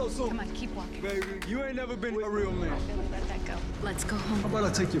leaving so soon? Come on, keep walking. Baby, you ain't never been a real man. Billy, let that go. Let's go home. How about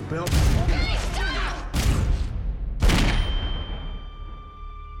I take your belt? Billy, stop!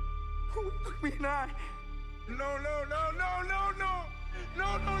 Me and I. No.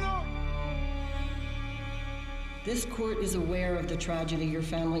 This court is aware of the tragedy your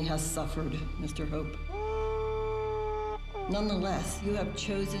family has suffered, Mr. Hope. Nonetheless, you have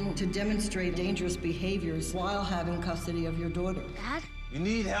chosen to demonstrate dangerous behaviors while having custody of your daughter. Dad? You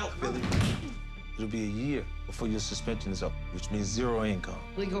need help, Billy. It'll be a year before your suspension is up, which means 0 income.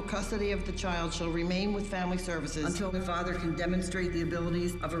 Legal custody of the child shall remain with family services until the father can demonstrate the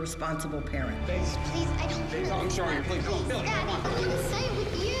abilities of a responsible parent. Please, I don't know. I'm sorry, please. Daddy, I want to stay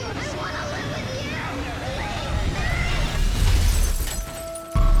with you. I want to live with you.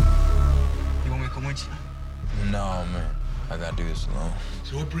 You want me to come with you? No, man. I gotta do this alone.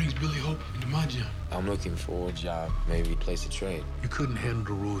 So what brings Billy Hope into my gym? I'm looking for a job, maybe a place to trade. You couldn't handle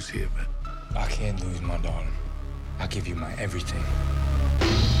the rules here, man. I can't lose my daughter. I'll give you my everything.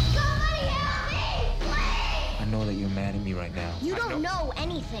 Somebody help me, please! I know that you're mad at me right now. You don't know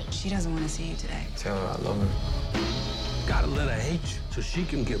anything. She doesn't want to see you today. Tell her I love her. Gotta let her hate you so she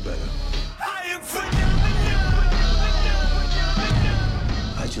can get better. I am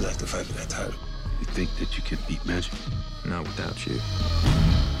How'd you like to fight for that title? You think that you can beat Magic? Not without you.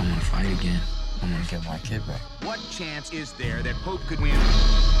 I'm gonna fight again. I'm gonna get my kid back. What chance is there that Hope could win?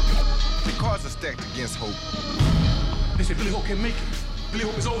 The cards are stacked against Hope. They said Billy Hope can't make it. Billy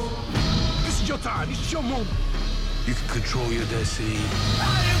Hope is over. This is your time. This is your moment. You can control your destiny.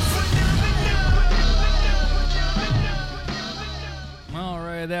 All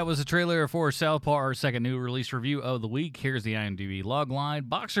right, that was a trailer for Southpaw, our second new release review of the week. Here's the IMDb log line.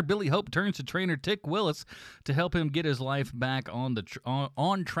 Boxer Billy Hope turns to trainer Tick Willis to help him get his life back on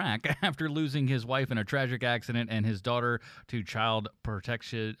track after losing his wife in a tragic accident and his daughter to child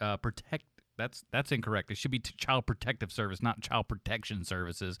protection. That's incorrect. It should be Child Protective Service, not Child Protection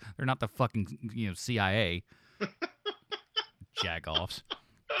Services. They're not the fucking CIA. Jagoffs.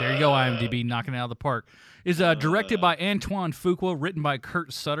 There you go, IMDb, knocking it out of the park. Is directed by Antoine Fuqua, written by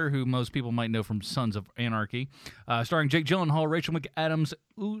Kurt Sutter, who most people might know from Sons of Anarchy, starring Jake Gyllenhaal, Rachel McAdams,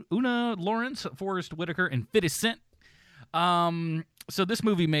 Una Lawrence, Forrest Whitaker, and 50 Cent. So this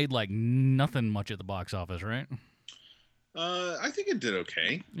movie made like nothing much at the box office, right? I think it did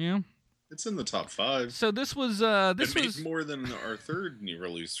okay. Yeah. It's in the top 5. So this was it made more than our third new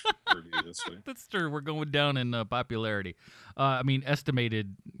release review this week. That's true. We're going down in popularity. I mean,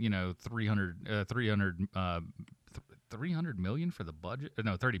 estimated, 300 $300 million for the budget?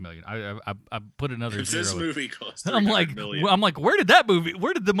 No, $30 million. I put another if zero. This movie cost $300 I'm like, where did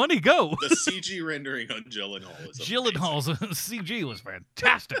the money go? The CG rendering on Gyllenhaal is Gyllenhaal's CG was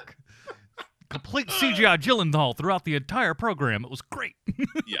fantastic. Complete CGI Gyllenhaal throughout the entire program. It was great.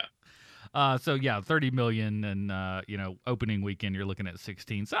 Yeah. So yeah, $30 million, and opening weekend you're looking at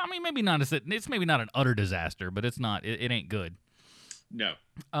 16. So I mean, maybe not it's maybe not an utter disaster, but it's not. It ain't good. No.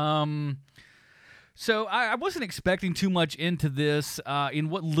 So I wasn't expecting too much into this. In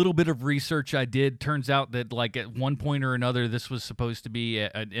what little bit of research I did, turns out that like at one point or another, this was supposed to be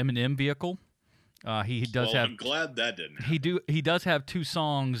an M&M vehicle. He does have. I'm glad that didn't happen. He does have 2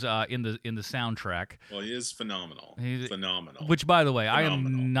 songs in the soundtrack. Well, he is phenomenal. He's phenomenal. Which, by the way, I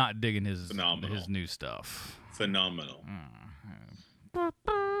am not digging his new stuff. Phenomenal. All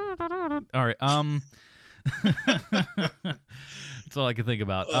right. That's all I can think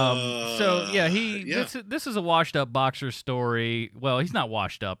about. So yeah, this is a washed up boxer story. Well, he's not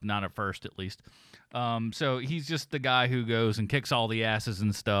washed up, not at first at least. So he's just the guy who goes and kicks all the asses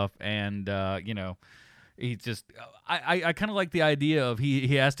and stuff, and he just I kind of like the idea of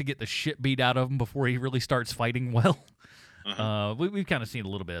he has to get the shit beat out of him before he really starts fighting well. Uh-huh. We've kind of seen a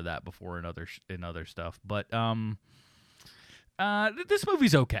little bit of that before in other stuff, but this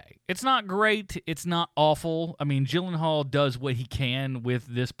movie's okay. It's not great. It's not awful. I mean, Gyllenhaal does what he can with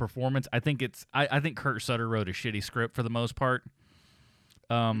this performance. I think I think Kurt Sutter wrote a shitty script for the most part.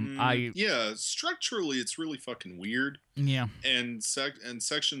 Structurally it's really fucking weird. Yeah. And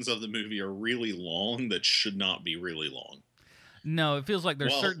sections of the movie are really long that should not be really long. No, it feels like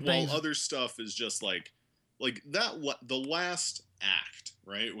there's certain things. While other stuff is just like that. The last act,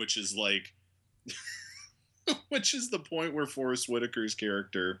 right, which is like. Which is the point where Forrest Whitaker's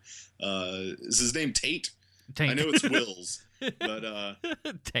character, is his name Tate? I know it's Wills, but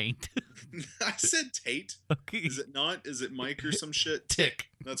Tate. I said Tate. Okay. Is it not? Is it Mike or some shit? Tick.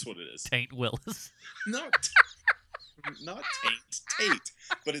 That's what it is. Tate Wills. Not Tate,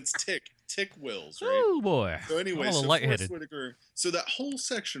 but it's Tick Wills, right? Oh boy. So anyway, lightheaded. Forrest Whitaker. So that whole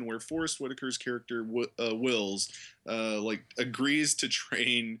section where Forrest Whitaker's character Wills agrees to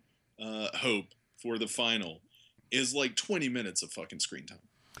train Hope for the final is like 20 minutes of fucking screen time.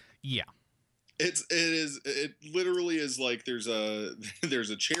 Yeah. It literally is like there's a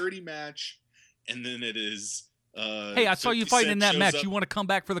charity match, and then it is hey, I saw you fighting in that match. You want to come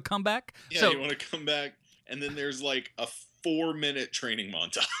back for the comeback? Yeah, you want to come back, and then there's like a 4-minute training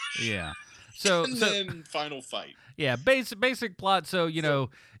montage. Yeah. Then final fight. Yeah, basic plot. So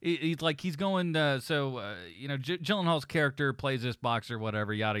he's going. Gyllenhaal's character plays this boxer,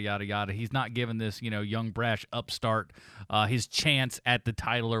 whatever, yada yada yada. He's not given this young brash upstart his chance at the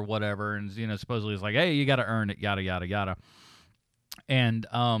title or whatever, and supposedly it's like, hey, you got to earn it, yada yada yada. And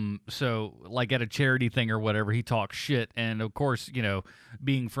so like at a charity thing or whatever, he talks shit, and of course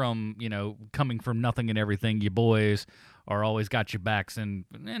being from coming from nothing and everything, you boys are always got your backs and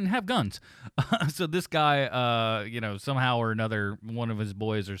have guns. So this guy, somehow or another, one of his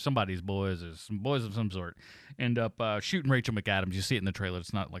boys or somebody's boys or some boys of some sort end up shooting Rachel McAdams. You see it in the trailer.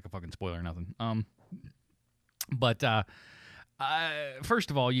 It's not like a fucking spoiler or nothing. But first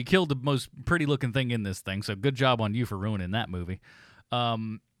of all, you killed the most pretty looking thing in this thing. So good job on you for ruining that movie.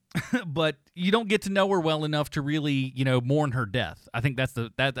 But you don't get to know her well enough to really, mourn her death. I think that's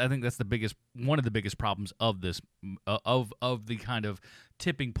one of the biggest problems of this, of the kind of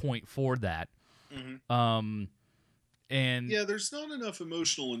tipping point for that. Mm-hmm. And yeah, there's not enough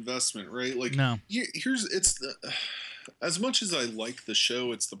emotional investment, right? Like, no. As much as I like the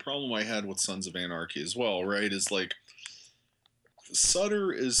show, it's the problem I had with Sons of Anarchy as well, right? Is like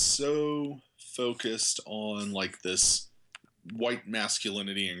Sutter is so focused on like this white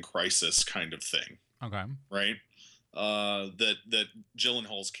masculinity in crisis kind of thing. Okay. Right? That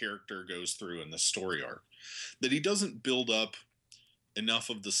Gyllenhaal's character goes through in the story arc. That he doesn't build up enough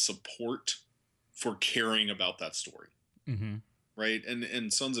of the support for caring about that story. Mm-hmm. Right?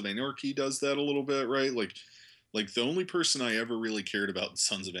 And Sons of Anarchy does that a little bit, right? Like the only person I ever really cared about in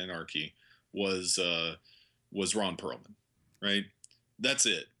Sons of Anarchy was Ron Perlman. Right? That's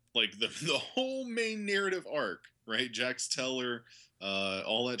it. Like the whole main narrative arc, right? Jax Teller,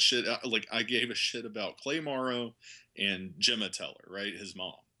 all that shit. Like I gave a shit about Clay Morrow and Gemma Teller, right? His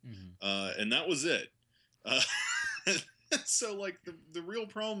mom. Mm-hmm. And that was it. So like the real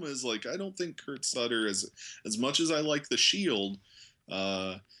problem is like, I don't think Kurt Sutter as much as I like The Shield,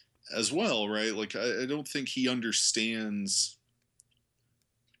 as well, right? Like I don't think he understands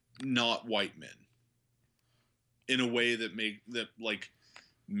not white men in a way that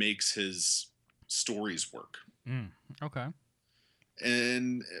makes his stories work. Okay.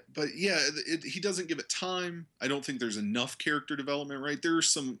 But yeah, he doesn't give it time. I don't think there's enough character development, right? There are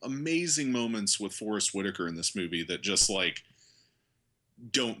some amazing moments with Forrest Whitaker in this movie that just like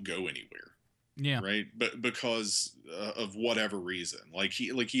don't go anywhere. Yeah. Right. But because of whatever reason, like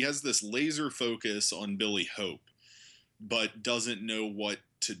he has this laser focus on Billy Hope, but doesn't know what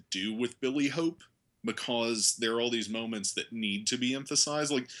to do with Billy Hope, because there are all these moments that need to be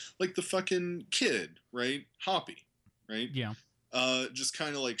emphasized, like the fucking kid, right? Hoppy, right? Yeah. Just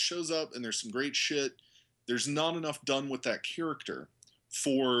kind of like shows up and there's some great shit. There's not enough done with that character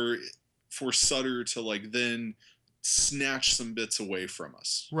for Sutter to like then snatch some bits away from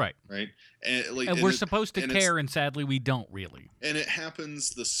us. Right. And we're supposed to care, and sadly we don't really. And it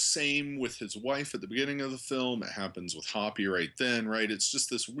happens the same with his wife at the beginning of the film. It happens with Hoppy right then, right? It's just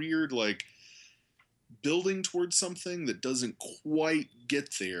this weird like building towards something that doesn't quite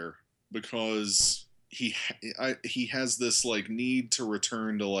get there, because he has this like need to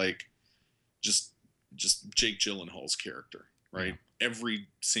return to like just Jake Gyllenhaal's character, right? Yeah. Every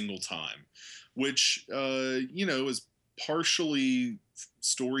single time, which is partially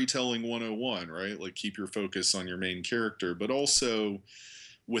storytelling 101, right? Like keep your focus on your main character, but also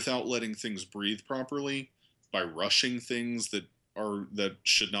without letting things breathe properly, by rushing things that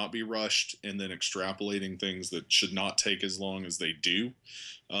should not be rushed, and then extrapolating things that should not take as long as they do.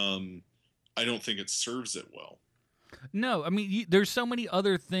 I don't think it serves it well. No, I mean, there's so many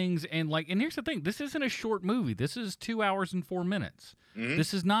other things, and here's the thing: this isn't a short movie. This is 2 hours and 4 minutes. Mm-hmm.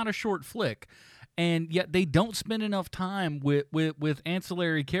 This is not a short flick, and yet they don't spend enough time with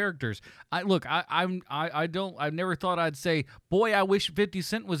ancillary characters. I've never thought I'd say, boy, I wish 50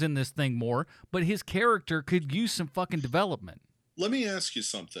 Cent was in this thing more, but his character could use some fucking development. Let me ask you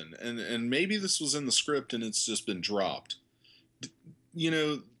something, and maybe this was in the script and it's just been dropped.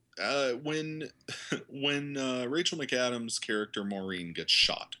 When Rachel McAdams' character Maureen gets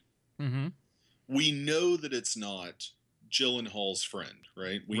shot, mm-hmm. we know that it's not Gyllenhaal's friend,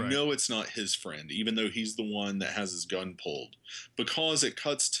 right? We know it's not his friend, even though he's the one that has his gun pulled, because it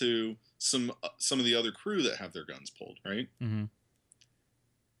cuts to some of the other crew that have their guns pulled, right? Mm-hmm.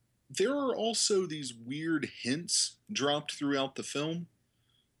 There are also these weird hints dropped throughout the film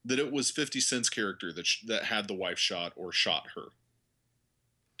that it was 50 Cent's character that had the wife shot or shot her.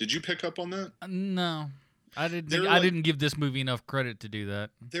 Did you pick up on that? No, I didn't. I didn't give this movie enough credit to do that.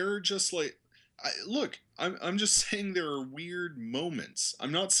 They're just like, I'm just saying there are weird moments.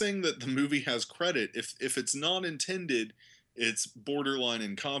 I'm not saying that the movie has credit. If it's not intended, it's borderline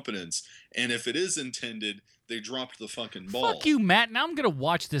incompetence. And if it is intended, they dropped the fucking ball. Fuck you, Matt. Now I'm going to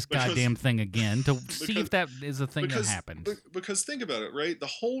watch this goddamn thing again to see if that is a thing that happened. Because think about it, right? The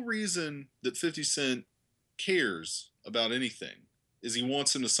whole reason that 50 Cent cares about anything is he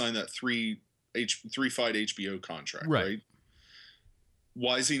wants him to sign that three-fight HBO contract, right?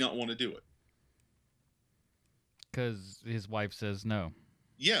 Why does he not want to do it? Because his wife says no.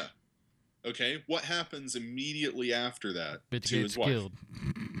 Yeah. Okay. What happens immediately after that Bitch to his wife? Killed.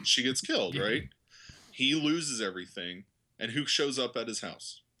 She gets killed, right? He loses everything, and who shows up at his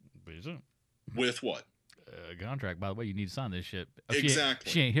house? With what? A contract, by the way. You need to sign this shit. Exactly.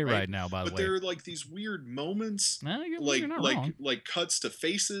 She ain't here right now, by the way. But there are like these weird moments, you're not wrong. Like cuts to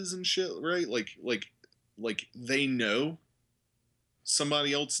faces and shit, right? Like they know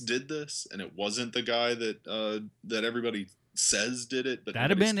somebody else did this, and it wasn't the guy that everybody says did it. But that'd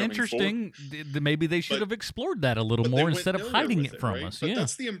have been interesting. Maybe they should have explored that a little more instead of hiding it from us. But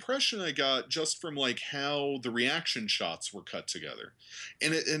that's the impression I got just from like how the reaction shots were cut together,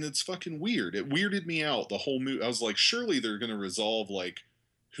 and it's fucking weird. It weirded me out the whole movie. I was like, surely they're gonna resolve like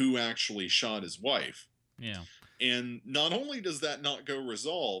who actually shot his wife. Yeah. And not only does that not go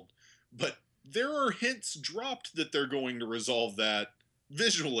resolved, but there are hints dropped that they're going to resolve that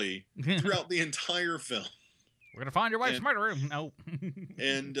visually throughout the entire film. We're gonna find your wife's murderer. No.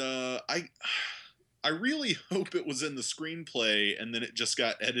 And I really hope it was in the screenplay, and then it just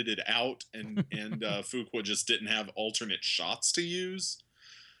got edited out, and Fuqua just didn't have alternate shots to use.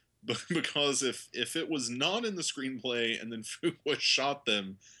 But because if it was not in the screenplay, and then Fuqua shot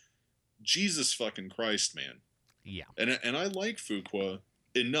them, Jesus fucking Christ, man. Yeah. And I like Fuqua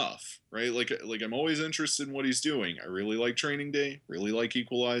enough, right? Like I'm always interested in what he's doing. I really like Training Day. Really like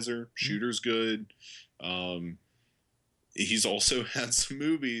Equalizer. Shooter's good. He's also had some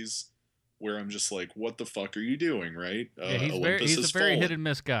movies where I'm just like, what the fuck are you doing, right? Yeah, he's a very hit and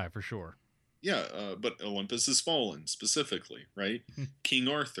miss guy for sure. Yeah, but Olympus Has Fallen specifically, right? King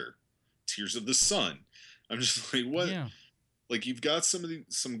Arthur, Tears of the Sun. I'm just like, what? Yeah. Like, you've got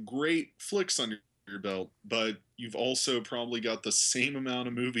some great flicks on your belt, but you've also probably got the same amount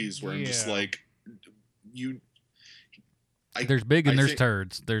of movies where I'm just like, There's big and there's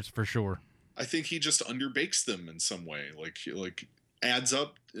turds. There's for sure. I think he just underbakes them in some way. Like adds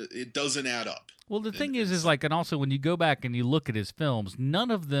up. It doesn't add up. Well, the thing is like, and also when you go back and you look at his films,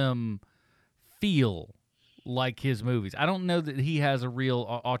 none of them feel like his movies. I don't know that he has a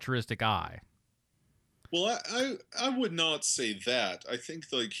real altruistic eye. Well, I would not say that. I think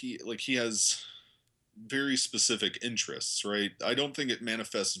he has very specific interests, right? I don't think it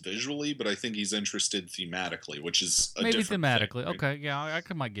manifests visually, but I think he's interested thematically, which is a maybe different thematically. thing, right? Okay, yeah,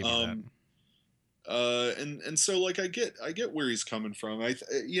 I might give you that. And so like I get where he's coming from.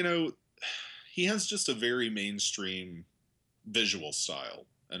 He has just a very mainstream visual style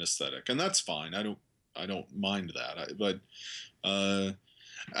and aesthetic, and that's fine. I don't mind that. But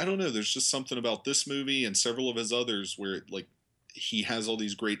I don't know. There's just something about this movie and several of his others where like he has all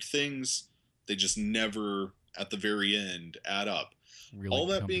these great things. They just never, at the very end, add up. Really all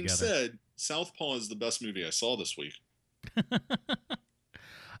that being said, Southpaw is the best movie I saw this week.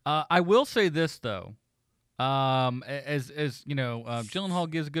 I will say this though, as you know, Gyllenhaal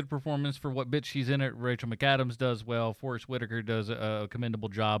gives a good performance for what bit she's in it. Rachel McAdams does well. Forrest Whitaker does a commendable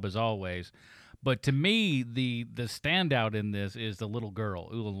job as always. But to me, the standout in this is the little girl,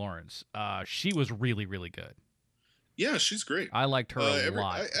 Ula Lawrence. She was really, really good. Yeah, she's great. I liked her a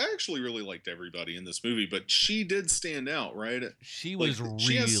lot. I actually really liked everybody in this movie, but she did stand out, right? She was really good.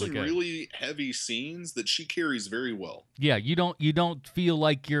 She has some really heavy scenes that she carries very well. Yeah, you don't feel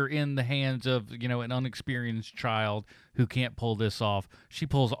like you're in the hands of, an unexperienced child who can't pull this off. She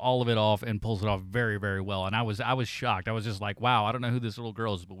pulls all of it off and pulls it off very, very well. And I was shocked. I was just like, wow, I don't know who this little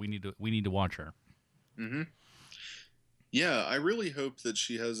girl is, but we need to watch her. Mm-hmm. Yeah, I really hope that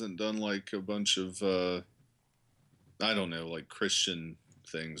she hasn't done like a bunch of I don't know, like Christian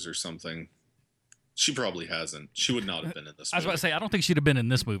things or something. She probably hasn't. She would not have been in this movie. I was about to say, I don't think she'd have been in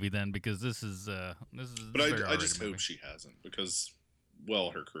this movie then, because this is But I just hope she hasn't, because, well,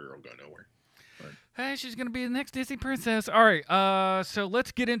 her career will go nowhere. But. Hey, she's going to be the next Disney princess. All right, so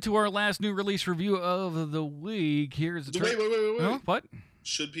let's get into our last new release review of the week. Here's the Wait. Huh? What?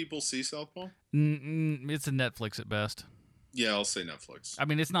 Should people see Southpaw? It's a Netflix at best. Yeah, I'll say Netflix. I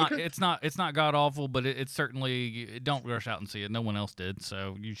mean, it's not god awful, but it's certainly, don't rush out and see it. No one else did,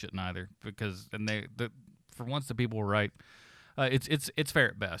 so you shouldn't either. Because for once the people were right, it's fair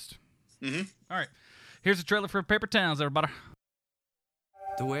at best. Mm-hmm. All right, here's a trailer for Paper Towns, everybody.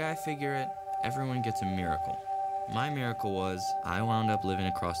 The way I figure it, everyone gets a miracle. My miracle was I wound up living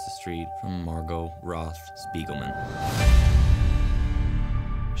across the street from Margot Roth Spiegelman.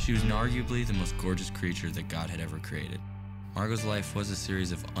 She was arguably the most gorgeous creature that God had ever created. Margot's life was a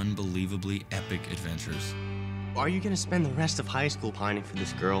series of unbelievably epic adventures. Are you gonna spend the rest of high school pining for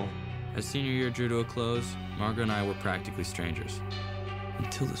this girl? As senior year drew to a close, Margot and I were practically strangers.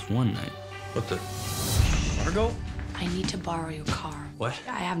 Until this one night. What the? Margot? I need to borrow your car. What?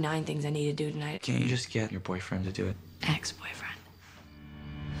 I have 9 things I need to do tonight. Can't you just get your boyfriend to do it? Ex-boyfriend.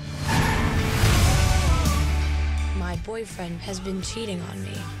 My boyfriend has been cheating on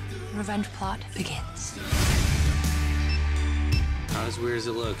me. Revenge plot begins. Not as weird as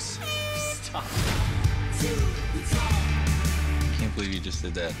it looks. Stop. Can't believe you just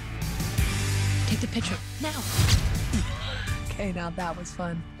did that. Take the picture now. Okay, now that was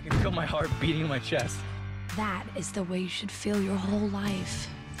fun. I can feel my heart beating in my chest. That is the way you should feel your whole life.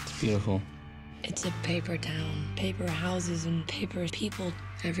 It's beautiful. It's a paper town. Paper houses and paper people.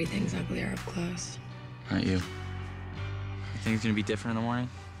 Everything's uglier up close. Not you. You think it's gonna be different in the morning?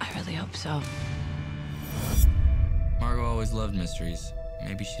 I really hope so. Margot always loved mysteries.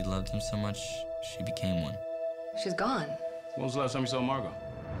 Maybe she loved them so much, she became one. She's gone. When was the last time you saw Margot?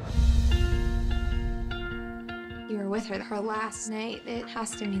 You were with her last night. It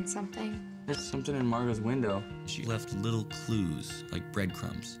has to mean something. There's something in Margot's window. She left little clues, like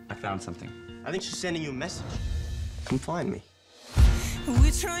breadcrumbs. I found something. I think she's sending you a message. Come find me.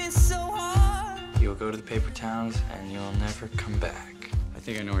 We're trying so hard. You'll go to the Paper Towns, and you'll never come back. I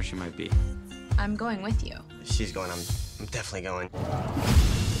think I know where she might be. I'm going with you. If she's going, I'm definitely going.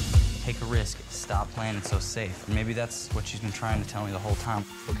 Take a risk. Stop playing it so safe. And maybe that's what she's been trying to tell me the whole time.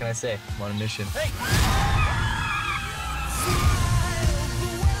 What can I say? I'm on a mission. Hey!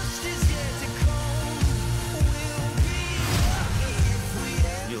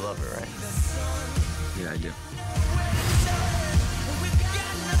 You love her, right? Yeah, I do.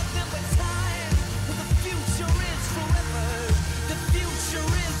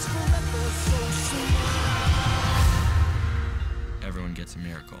 Everyone gets a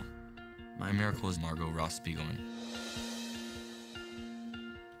miracle. My miracle is Margot Roth Spiegelman.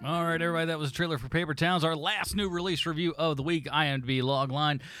 All right, everybody, that was a trailer for Paper Towns, our last new release review of the week. IMDb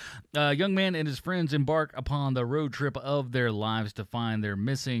logline. A young man and his friends embark upon the road trip of their lives to find the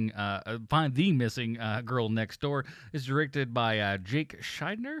missing girl next door. It's directed by Jake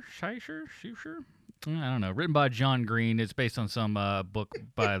Scheidner? I don't know. Written by John Green. It's based on some book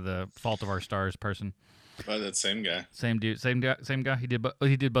by the Fault of Our Stars person. By that same guy. Same dude. Same guy. He did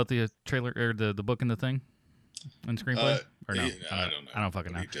both the trailer or the book and the thing. And screenplay? Or no? I don't know. I don't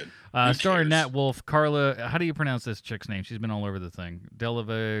fucking know. He did. Starring Nat Wolff, Carla. How do you pronounce this chick's name? She's been all over the thing.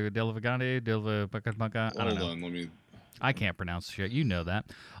 Delavagande? I don't know. Hold on, let me. I can't pronounce shit. You know that.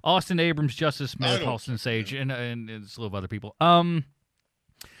 Austin Abrams, Justice Smith, Halston Sage, and a slew of other people.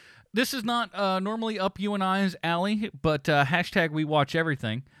 This is not normally up you and I's alley, but hashtag we watch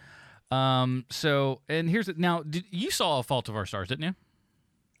everything. So, and here's it. Now, you saw A Fault of Our Stars, didn't you?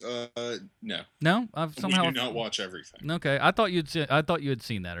 No. No, we do not watch everything. Okay, I thought you had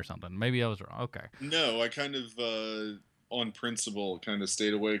seen that or something. Maybe I was wrong. Okay. No, I kind of on principle kind of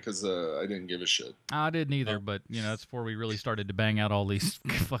stayed away because I didn't give a shit. I didn't either, but that's before we really started to bang out all these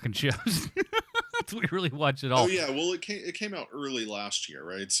fucking shows. We really watched it all. Oh yeah, well it came out early last year,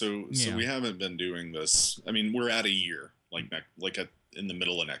 right? So we haven't been doing this. I mean, we're at a year, in the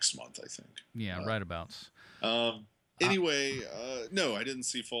middle of next month, I think. Yeah, right abouts. Anyway, no, I didn't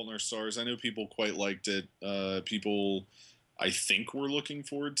see Fault in Our Stars. I know people quite liked it. People, I think, were looking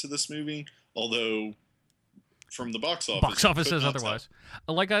forward to this movie, although from the box office says otherwise.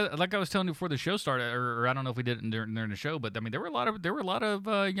 Like I was telling you before the show started, or I don't know if we did it during the show, but I mean there were a lot of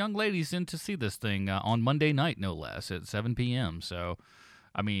young ladies in to see this thing on Monday night, no less, at 7 p.m. So,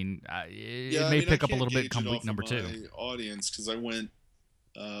 I mean, it may pick up a little bit come week number 2. My audience, because I went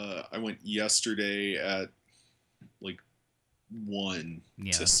yesterday at 1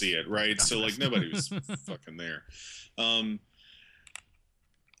 to see it, right? So nobody was fucking there. I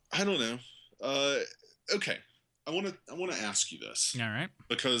don't know. Okay. I want to ask you this. All right.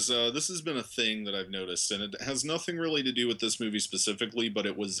 Because this has been a thing that I've noticed, and it has nothing really to do with this movie specifically, but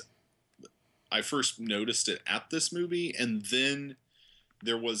I first noticed it at this movie, and then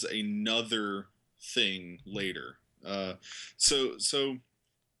there was another thing later.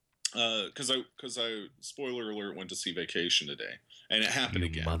 Because I spoiler alert, went to see Vacation today, and it happened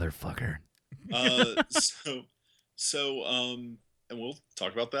again. Motherfucker. And we'll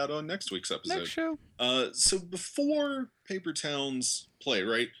talk about that on next week's episode. Next show. So before Paper Towns play,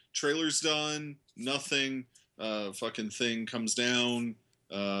 right? Trailer's done, nothing. Fucking thing comes down.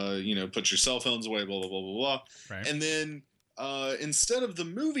 Put your cell phones away. Blah blah blah blah blah. Right. And then instead of the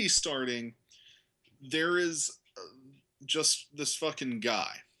movie starting, there is just this fucking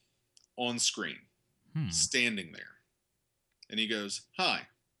guy on screen standing there, and he goes, "Hi,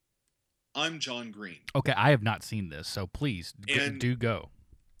 I'm John Green." Okay, I have not seen this, so please do go.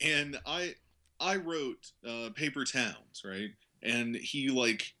 And I wrote Paper Towns, right? And he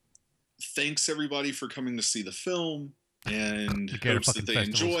thanks everybody for coming to see the film and hopes that they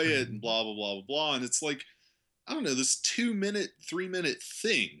enjoy it and blah blah blah blah blah. And it's I don't know, this 2-minute, 3-minute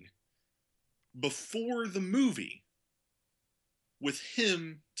thing before the movie with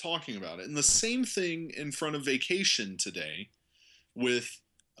him talking about it. And the same thing in front of Vacation today with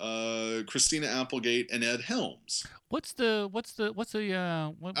Christina Applegate and Ed Helms. What's the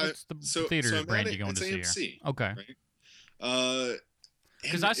theater brand you're going to see AMC, here? Okay. Right?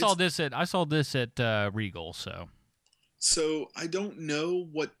 Because I saw this at Regal, so. So I don't know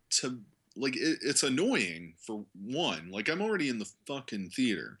what to it's annoying for one. I'm already in the fucking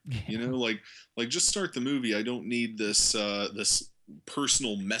theater, just start the movie. I don't need this this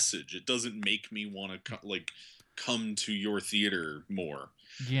personal message. It doesn't make me want to come to your theater more.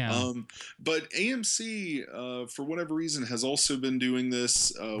 Yeah. But AMC, for whatever reason, has also been doing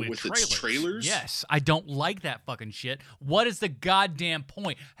this with its trailers. Yes. I don't like that fucking shit. What is the goddamn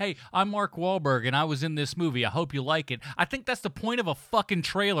point? Hey, I'm Mark Wahlberg, and I was in this movie. I hope you like it. I think that's the point of a fucking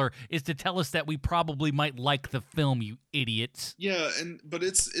trailer, is to tell us that we probably might like the film, you idiots. Yeah, but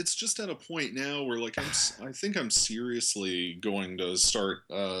it's just at a point now where I think I'm seriously going to start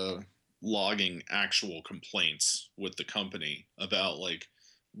logging actual complaints with the company about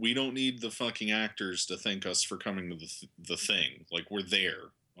we don't need the fucking actors to thank us for coming to the thing. We're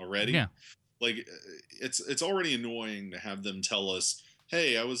there already. Yeah. It's already annoying to have them tell us,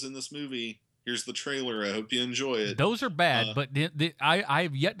 "Hey, I was in this movie. Here's the trailer. I hope you enjoy it." Those are bad, but I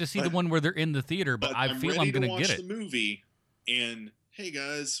have yet to see the one where they're in the theater, but I feel I'm going to get it. The movie, and hey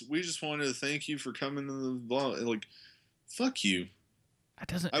guys, we just wanted to thank you for coming to the blah. Fuck you. That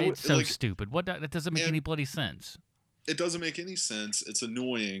doesn't. It's so stupid. That doesn't make any bloody sense. It doesn't make any sense. It's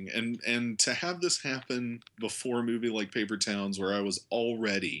annoying. And to have this happen before a movie like Paper Towns, where I was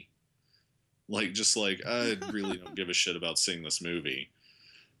already I really don't give a shit about seeing this movie.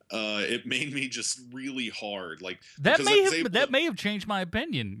 It made me just really hard. That may have changed my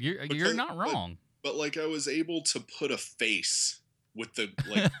opinion. You're not wrong. But I was able to put a face with the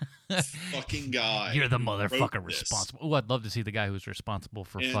fucking guy. You're the motherfucker responsible. Oh, I'd love to see the guy who's responsible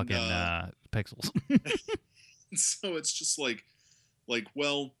for fucking pixels. So it's just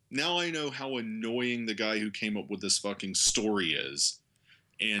well, now I know how annoying the guy who came up with this fucking story is.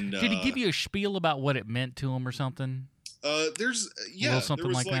 And did he give you a spiel about what it meant to him or something? There was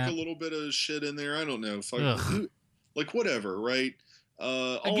a little bit of shit in there. I don't know if whatever, right?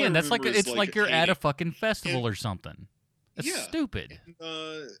 Again, that's it's like you're at a fucking festival or something. It's stupid.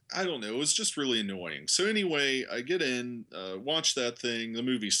 I don't know. It was just really annoying. So anyway, I get in, watch that thing. The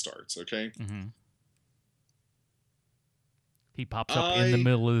movie starts. Okay. Mm-hmm. He pops up in the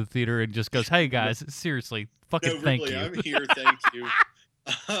middle of the theater and just goes, "Hey guys, seriously, fucking thank you. I'm here. Thank you."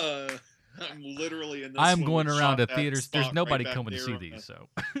 I'm literally in this. I'm going around to theaters. There's nobody coming to see these. On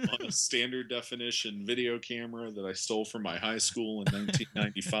a standard definition video camera that I stole from my high school in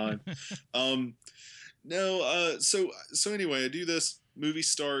 1995. So anyway, I do this. Movie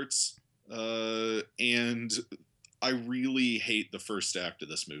starts, and I really hate the first act of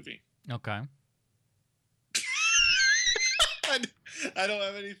this movie. Okay. I don't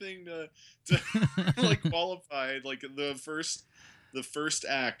have anything to qualify. The first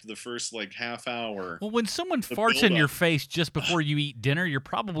act, the first half hour. Well, when someone farts in your face just before you eat dinner, you're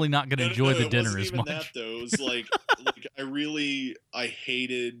probably not going to enjoy the dinner as much. That, though. It was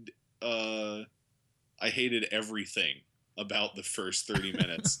I hated everything about the first 30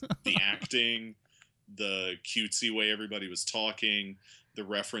 minutes. The acting, the cutesy way everybody was talking, the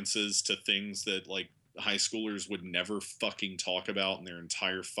references to things that high schoolers would never fucking talk about in their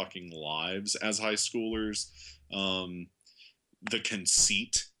entire fucking lives as high schoolers. The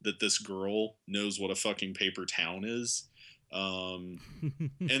conceit that this girl knows what a fucking paper town is. And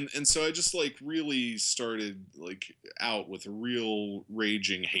so I just really started out with a real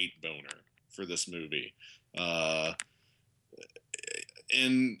raging hate boner for this movie. And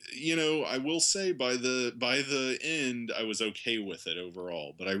I will say by the end I was okay with it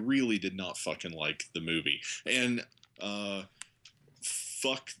overall, but I really did not fucking like the movie. And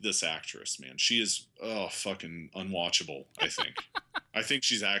fuck this actress, man. She is fucking unwatchable, I think. I think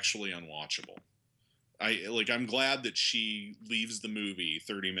she's actually unwatchable. I'm glad that she leaves the movie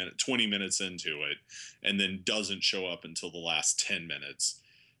 20 minutes into it and then doesn't show up until the last 10 minutes.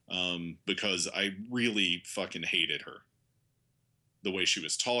 Because I really fucking hated her. The way she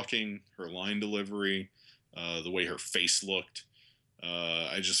was talking, her line delivery, the way her face looked.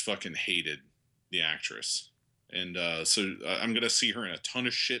 I just fucking hated the actress. And so I'm going to see her in a ton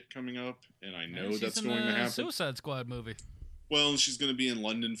of shit coming up, and I know that's going to happen. Suicide Squad movie. Well, she's going to be in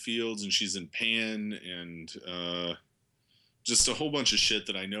London Fields, and she's in Pan, and just a whole bunch of shit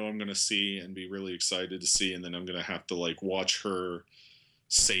that I know I'm going to see and be really excited to see, and then I'm going to have to watch her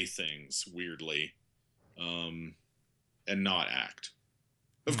say things weirdly and not act.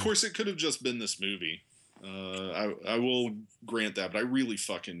 Of course, it could have just been this movie. I will grant that, but I really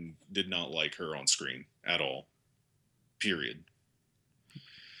fucking did not like her on screen at all. Period.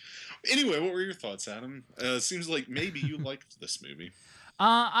 Anyway, what were your thoughts, Adam? Seems like maybe you liked this movie.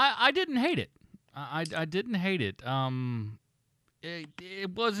 I didn't hate it. I didn't hate it.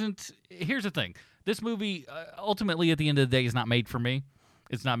 It wasn't. Here's the thing. This movie, ultimately, at the end of the day, is not made for me.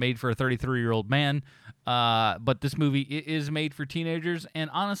 It's not made for a 33-year-old man. But this movie is made for teenagers, and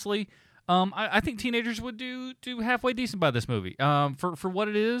honestly, I think teenagers would do halfway decent by this movie. For what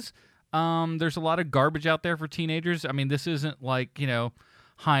it is. There's a lot of garbage out there for teenagers. I mean, this isn't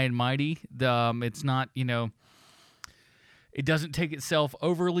high and mighty. It's not, it doesn't take itself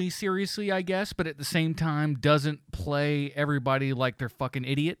overly seriously, I guess, but at the same time doesn't play everybody like they're fucking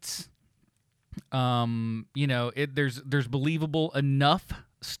idiots. There's believable enough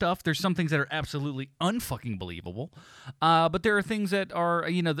stuff. There's some things that are absolutely unfucking believable. But there are things that are,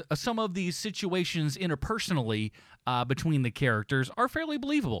 some of these situations interpersonally between the characters are fairly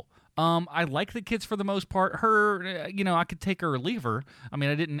believable. I like the kids for the most part. Her, I could take her or leave her. I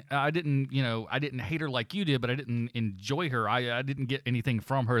mean, I didn't hate her like you did, but I didn't enjoy her. I didn't get anything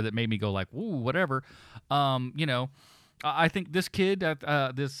from her that made me go ooh, whatever. I think this kid,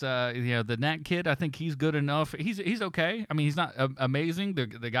 the Nat kid, I think he's good enough. He's okay. I mean, he's not amazing.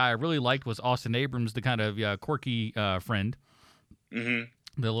 The guy I really liked was Austin Abrams, the kind of quirky friend. Mm-hmm.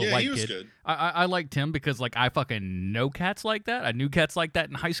 The little white kid. Good. I liked him because like I fucking know cats like that. I knew cats like that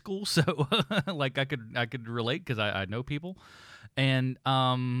in high school, so like I could relate because I know people. And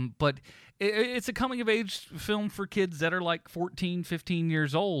but it's a coming of age film for kids that are like 14, 15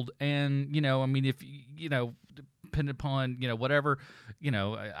 years old, and I mean, if depending upon whatever,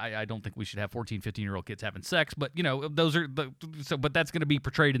 I don't think we should have 14, 15-year-old kids having sex, but those are but that's going to be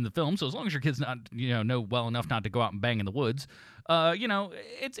portrayed in the film. So as long as your kid's not know well enough not to go out and bang in the woods,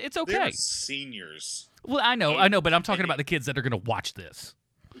 it's okay. They're seniors. Well, I know, but I'm talking about the kids that are going to watch this.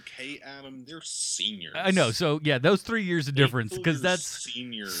 Okay, Adam, they're seniors. I know. So, yeah, those 3 years of difference, because that's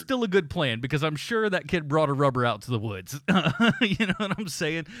still a good plan, because I'm sure that kid brought a rubber out to the woods. You know what I'm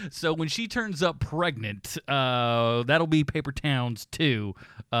saying? So when she turns up pregnant, that'll be Paper Towns 2,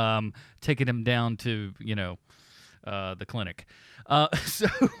 taking him down to, the clinic. So...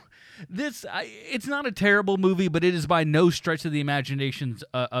 it's not a terrible movie, but it is by no stretch of the imagination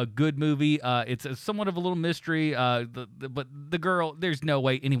a good movie. It's somewhat of a little mystery. But the girl, there's no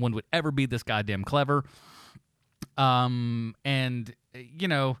way anyone would ever be this goddamn clever. And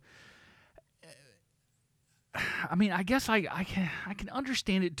I mean, I guess I can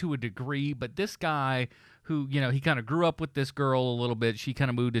understand it to a degree, but this guy who, he kind of grew up with this girl a little bit. She kind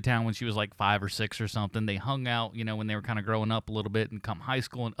of moved to town when she was like 5 or 6 or something. They hung out, when they were kind of growing up a little bit, and come high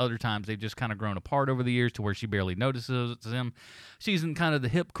school and other times they've just kind of grown apart over the years to where she barely notices him. She's in kind of the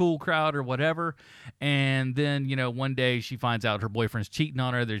hip, cool crowd or whatever. And then, one day she finds out her boyfriend's cheating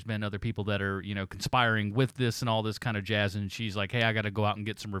on her. There's been other people that are, conspiring with this and all this kind of jazz. And she's like, hey, I got to go out and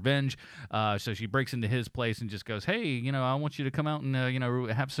get some revenge. So she breaks into his place and just goes, hey, I want you to come out and,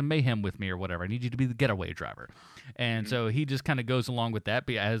 have some mayhem with me or whatever. I need you to be the getaway driver. And so he just kind of goes along with that,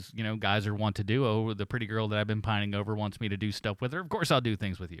 as guys are wont to do. Oh, the pretty girl that I've been pining over wants me to do stuff with her. Of course I'll do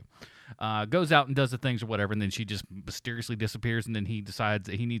things with you. Goes out and does the things or whatever, and then she just mysteriously disappears, and then he decides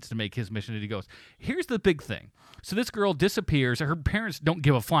that he needs to make his mission, and he goes, here's the big thing. So this girl disappears. Her parents don't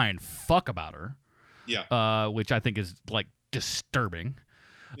give a flying fuck about her. Yeah. Which I think is like disturbing.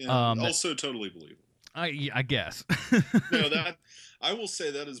 Yeah, also totally believable. I guess. No, I will say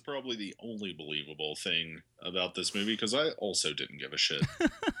that is probably the only believable thing about this movie, because I also didn't give a shit.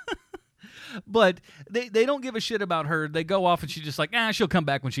 But they don't give a shit about her. They go off and she's just like, she'll come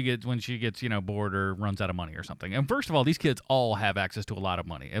back when she gets bored or runs out of money or something. And first of all, these kids all have access to a lot of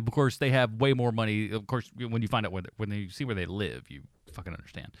money. And of course, they have way more money. Of course, when you find out when you see where they live, you fucking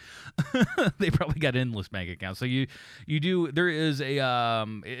understand. They probably got endless bank accounts. So you do. There is a.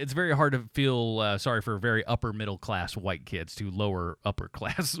 It's very hard to feel sorry for very upper middle class white kids to lower upper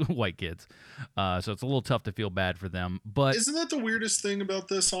class white kids. So it's a little tough to feel bad for them. But isn't that the weirdest thing about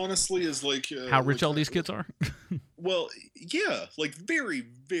this? Honestly, is like how rich all these kids are. Well, yeah, like very,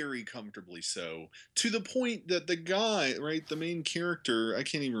 very comfortably so, to the point that the guy, right, the main character, I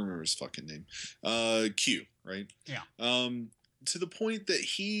can't even remember his fucking name, Q, right? Yeah. To the point that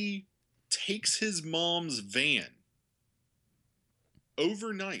he takes his mom's van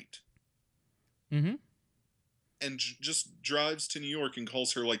overnight, and just drives to New York and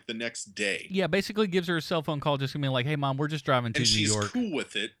calls her like the next day. Yeah, basically gives her a cell phone call, just gonna be like, "Hey, Mom, we're just driving to New York." And she's cool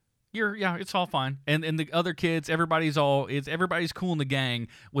with it. It's all fine. And the other kids, everybody's cool in the gang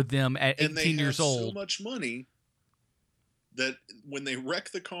with them at 18 years old. And they have so much money that when they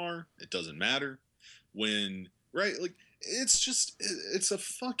wreck the car, it doesn't matter. It's a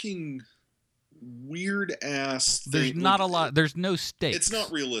fucking weird ass thing. There's not a lot. There's no stakes. It's not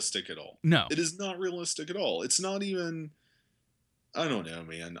realistic at all. No. It is not realistic at all. It's not even, I don't know,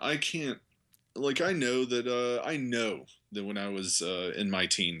 man. I can't, I know that when I was in my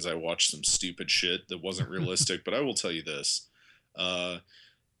teens, I watched some stupid shit that wasn't realistic, but I will tell you this.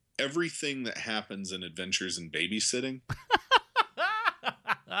 Everything that happens in Adventures in Babysitting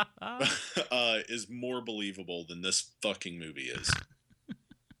is more believable than this fucking movie is.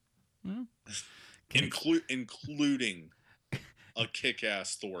 Well, including a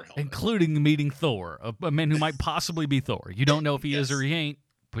kick-ass Thor helmet. Including meeting Thor, a man who might possibly be Thor. You don't know if he is or he ain't,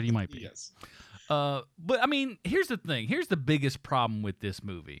 but he might be. Yes. But I mean, here's the thing. Here's the biggest problem with this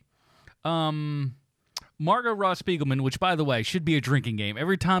movie. Margot Ross Spiegelman, which by the way should be a drinking game.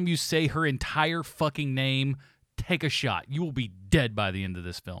 Every time you say her entire fucking name, take a shot. You will be dead by the end of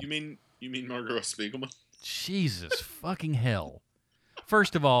this film. You mean Margot Ross Spiegelman? Jesus fucking hell.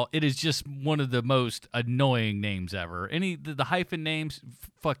 First of all, it is just one of the most annoying names ever. The hyphen names,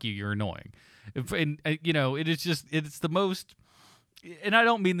 fuck you, you're annoying. It's the most, and I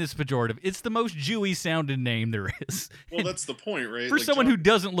don't mean this pejorative, it's the most Jewy sounding name there is. Well, that's the point, right? For someone who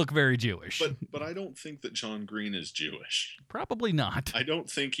doesn't look very Jewish. But I don't think that John Green is Jewish. Probably not. I don't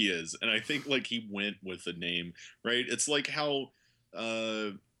think he is. And I think he went with the name, right? It's like how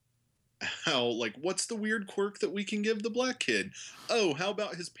how, like, what's the weird quirk that we can give the black kid? Oh, how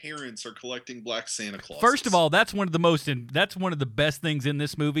about his parents are collecting black Santa Claus? First of all, that's one of the best things in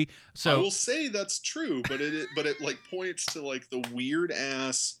this movie. So I will say that's true, but it like points to like the weird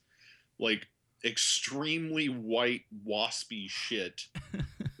ass, like extremely white waspy shit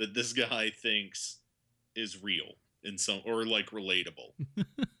that this guy thinks is real in some, or like relatable.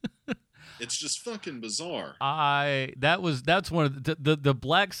 It's just fucking bizarre. That's one of the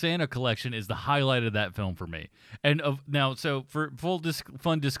Black Santa collection is the highlight of that film for me. And now, so for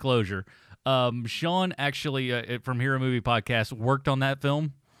fun disclosure, Sean actually from Hero Movie Podcast worked on that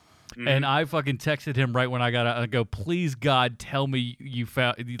film. Mm-hmm. And I fucking texted him right when I go, please God, tell me you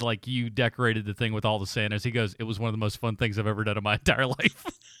found, like, you decorated the thing with all the Santas. He goes, it was one of the most fun things I've ever done in my entire life.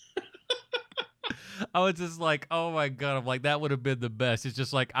 I was just like, oh my God. I'm like, that would have been the best. It's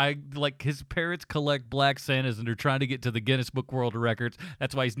just like, his parents collect black Santas and they're trying to get to the Guinness Book World Records.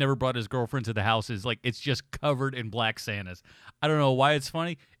 That's why he's never brought his girlfriend to the house. Is like, it's just covered in black Santas. I don't know why it's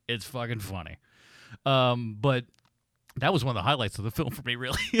funny. It's fucking funny. But that was one of the highlights of the film for me,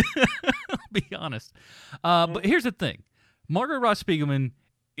 really. I'll be honest. But here's the thing. Margaret Ross Spiegelman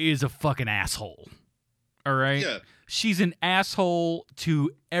is a fucking asshole. All right? Yeah. She's an asshole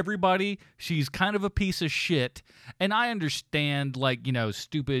to everybody. She's kind of a piece of shit. And I understand, like, you know,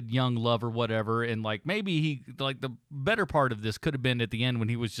 stupid young love or whatever. And, like, maybe he, like, the better part of this could have been at the end when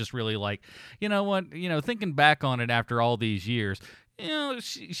he was just really like, you know what, you know, thinking back on it after all these years, you know,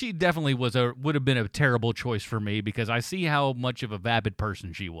 she definitely would have been a terrible choice for me because I see how much of a vapid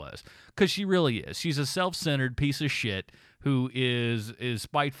person she was. Because she really is. She's a self-centered piece of shit who is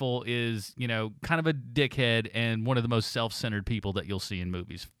spiteful, is, you know, kind of a dickhead, and one of the most self-centered people that you'll see in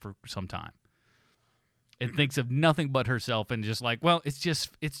movies for some time. And thinks of nothing but herself and just like, well, it's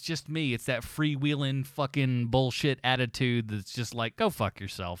just me. It's that freewheeling fucking bullshit attitude that's just like, go fuck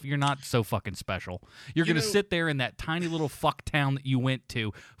yourself. You're not so fucking special. You're going to sit there in that tiny little fuck town that you went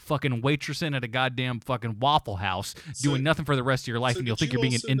to, fucking waitressing at a goddamn fucking Waffle House, doing nothing for the rest of your life, and you'll think you're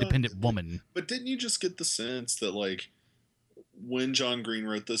being an independent woman. But didn't you just get the sense that, like, when John Green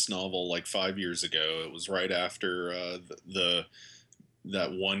wrote this novel like 5 years ago, it was right after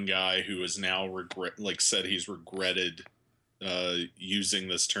that one guy who is now said he's regretted using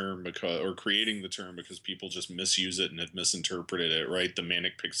this term or creating the term because people just misuse it and have misinterpreted it, right? The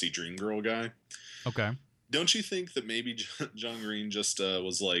Manic Pixie Dream Girl guy. Okay. Don't you think that maybe John Green just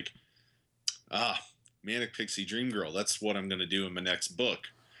was like, Manic Pixie Dream Girl, that's what I'm going to do in my next book.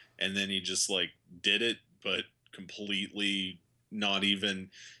 And then he just like did it, but completely not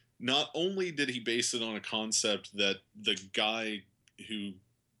only did he base it on a concept that the guy who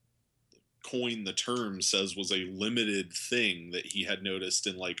coined the term says was a limited thing that he had noticed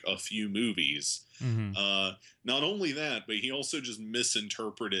in like a few movies. Mm-hmm. Not only that, but he also just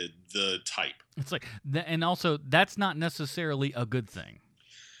misinterpreted the type. It's like, and also that's not necessarily a good thing.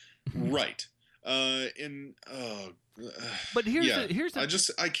 Right. But here's I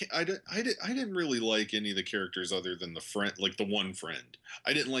didn't really like any of the characters other than the friend, like the one friend.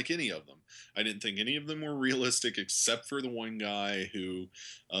 I didn't like any of them. I didn't think any of them were realistic except for the one guy who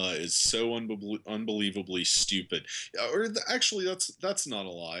is so unbelievably stupid. Actually, that's not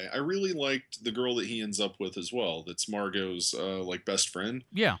a lie. I really liked the girl that he ends up with as well. That's Margot's like best friend.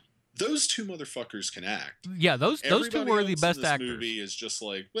 Yeah. Those two motherfuckers can act. Yeah, those two were the best actors. This movie is just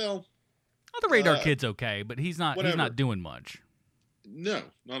like, well, the Radar Kid's okay, but he's not doing much. No,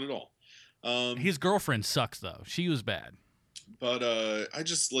 not at all. His girlfriend sucks though. She was bad. But I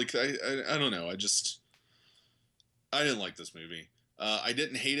just like I don't know. I didn't like this movie. I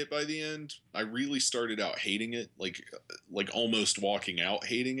didn't hate it by the end. I really started out hating it, like almost walking out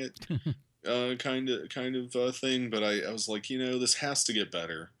hating it, kind of thing. But I was like, you know, this has to get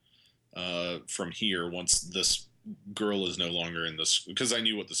better from here once this girl is no longer in this, because I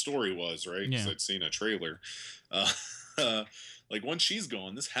knew what the story was, right? Because I'd seen a trailer. Like once she's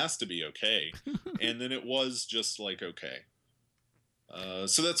gone, this has to be okay. And then it was just like okay.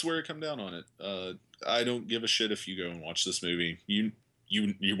 So that's where I come down on it. I don't give a shit if you go and watch this movie. You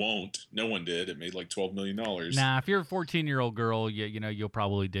won't. No one did. It made like $12 million. Nah, if you're a 14-year-old girl, you know you'll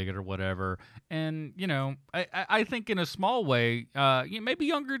probably dig it or whatever. And you know, I think in a small way, maybe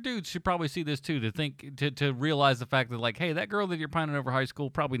younger dudes should probably see this too, to realize the fact that like, hey, that girl that you're pining over high school,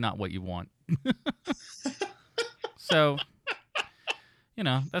 probably not what you want. So, you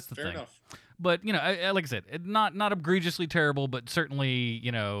know, that's the Fair thing. enough. But you know, like I said, not egregiously terrible, but certainly,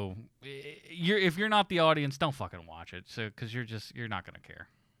 you know, if you're not the audience, don't fucking watch it. So because you're not gonna care.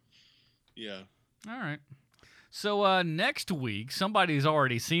 Yeah. All right. So next week, somebody's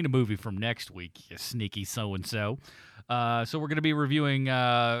already seen a movie from next week, you sneaky so-and-so. So we're going to be reviewing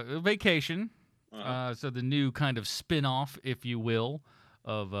Vacation. So the new kind of spin-off, if you will,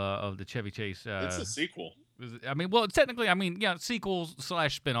 of the Chevy Chase. It's a sequel. I mean, well, technically, sequel /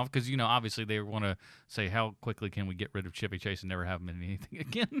 spin-off, because, obviously they want to say how quickly can we get rid of Chevy Chase and never have him in anything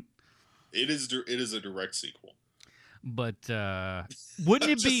again. It is a direct sequel. But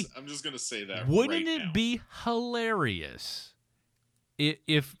wouldn't it be... I'm just going to say that Wouldn't it be hilarious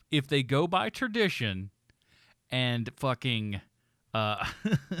if they go by tradition and fucking...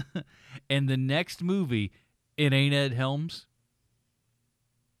 and the next movie, it ain't Ed Helms?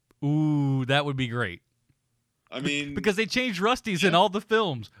 Ooh, that would be great. I mean... Because they changed Rusty's in all the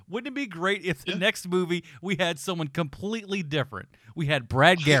films. Wouldn't it be great if the next movie we had someone completely different? We had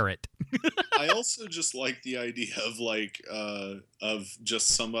Brad Garrett. I also just like the idea of just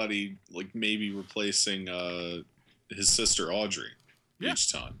somebody maybe replacing his sister Audrey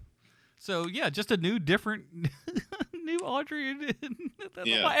each time. So just a new different new Audrey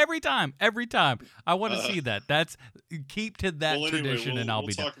every time. I want to see that. That's keep to that tradition, and I'll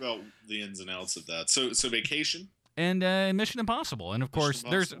be talk about the ins and outs of that. So Vacation and Mission Impossible, and of course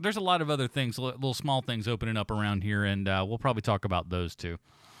there's a lot of other things, little small things opening up around here, and we'll probably talk about those too.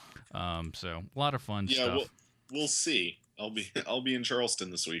 So a lot of fun stuff. Yeah, we'll see. I'll be in Charleston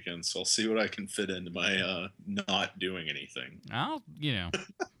this weekend, so I'll see what I can fit into my not doing anything. I'll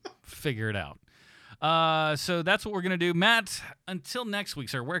figure it out. So that's what we're going to do. Matt, until next week,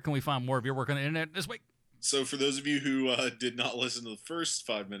 sir, where can we find more of your work on the internet this week? So for those of you who did not listen to the first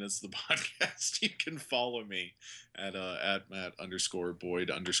 5 minutes of the podcast, you can follow me at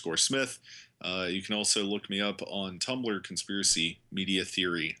Matt_Boyd_Smith. You can also look me up on Tumblr,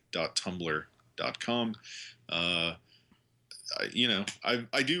 conspiracymediatheory.tumblr.com. I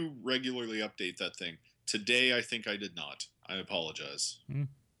do regularly update that thing. Today, I think I did not. I apologize.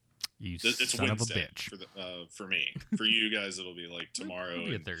 It's son Wednesday of a bitch. For me. For you guys, it'll be tomorrow. It'll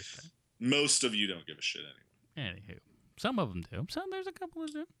be a Thursday. Most of you don't give a shit anyway. Anywho, some of them do. There's a couple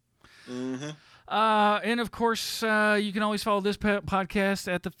that do. Mm-hmm. And of course, you can always follow this podcast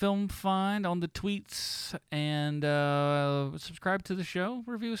at the Film Find on the tweets, and subscribe to the show.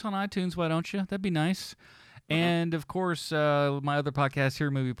 Review us on iTunes, why don't you? That'd be nice. And, of course, my other podcast,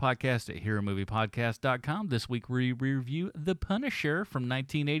 Hero Movie Podcast, at HeroMoviePodcast.com. This week we review The Punisher from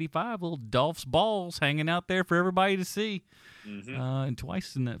 1985. Little Dolph's balls hanging out there for everybody to see. Mm-hmm. And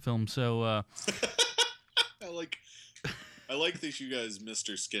twice in that film. So I like that you guys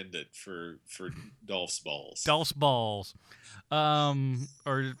Mr. Skinned it for Dolph's balls. Dolph's balls.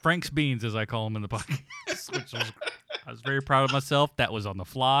 Or Frank's beans, as I call them in the podcast. I was very proud of myself. That was on the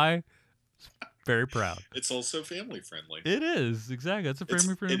fly. Very proud. It's also family friendly. It is, exactly. It's a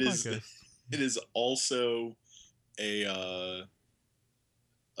family friendly podcast. It is also a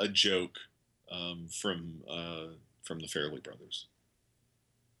joke from the Farrelly brothers.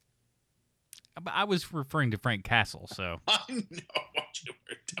 I was referring to Frank Castle, so I know what you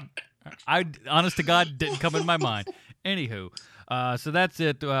were doing. Honest to God, didn't come in my mind. Anywho, so that's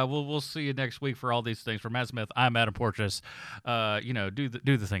it. We'll see you next week for all these things. For Matt Smith, I'm Adam Porteous. Do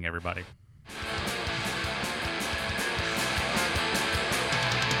the thing, everybody. There's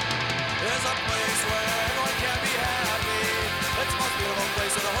a place where everyone can be happy. It's the most beautiful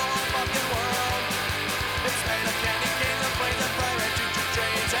place in the whole fucking world. It's made of candy canes and planes and private choo-choo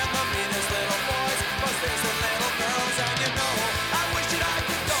trains and the meanest little boys, most innocent little girls. And I wish that I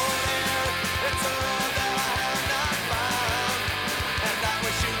could go there. It's a world that I have not found. And I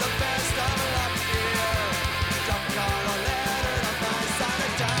wish you the best of luck here. Drop a card or letter on my side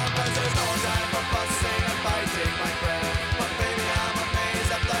of town, 'cause there's no time for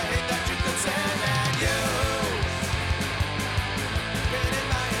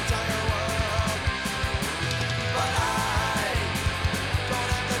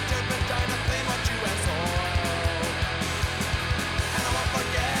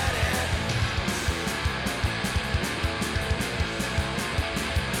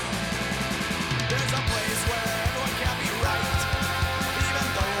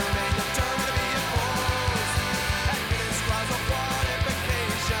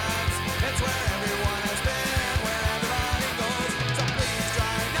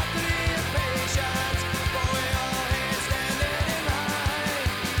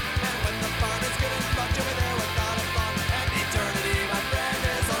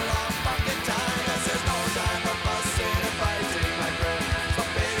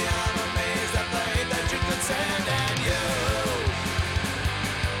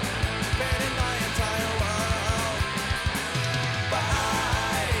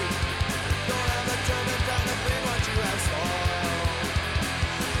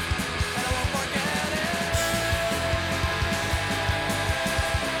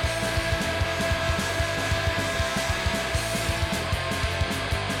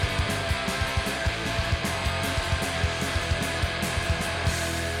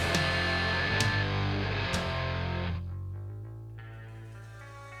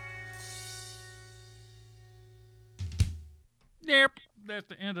that's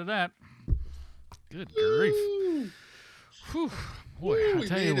the end of that. Good grief. Whew. Boy, I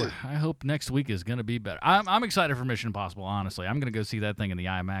tell you what, I hope next week is going to be better. I'm excited for Mission Impossible, honestly. I'm going to go see that thing in the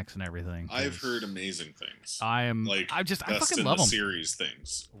IMAX and everything. I've heard amazing things. I fucking love them. Series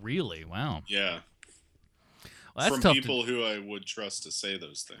things. Really? Wow. Yeah. Well, that's from tough people who I would trust to say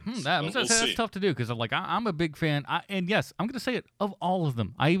those things. That's tough to do because I'm a big fan. And yes, I'm going to say it, of all of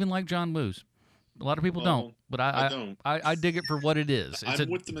them. I even like John Woo's. A lot of people don't, but I dig it for what it is. I'm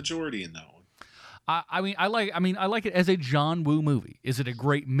with the majority in that one. I like it as a John Woo movie. Is it a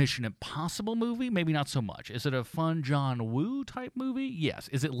great Mission Impossible movie? Maybe not so much. Is it a fun John Woo type movie? Yes.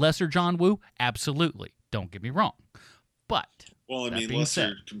 Is it lesser John Woo? Absolutely. Don't get me wrong. But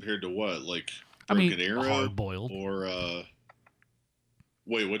lesser compared to what? Like Broken Arrow, Hard Boiled, or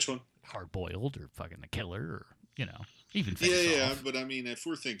wait, which one? Hard Boiled, or fucking The Killer, or even Face Off. But I mean, if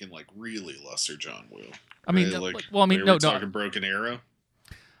we're thinking like really lesser John Woo, talking Broken Arrow.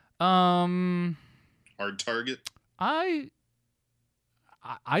 Hard Target. I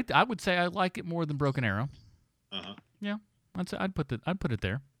would say I like it more than Broken Arrow. Yeah, I'd put it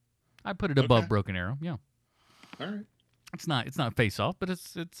there. I'd put it above Broken Arrow. Yeah. All right. It's not Face Off, but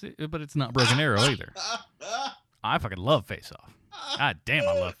it's not Broken Arrow either. I fucking love Face Off. God damn,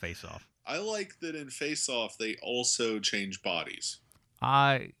 I love Face Off. I like that in Face Off they also change bodies.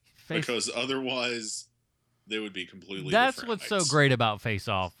 Because otherwise they would be completely That's different what's heights. so great about Face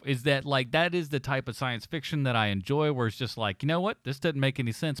Off is that that is the type of science fiction that I enjoy, where it's just like, you know what, this doesn't make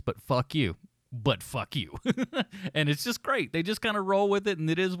any sense, but fuck you. And it's just great. They just kind of roll with it, and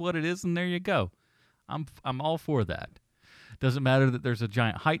it is what it is, and there you go. I'm all for that. Doesn't matter that there's a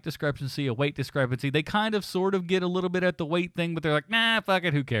giant height discrepancy, a weight discrepancy. They kind of sort of get a little bit at the weight thing, but they're like, nah, fuck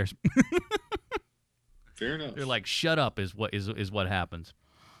it, who cares? Fair enough. They're like, shut up is what happens.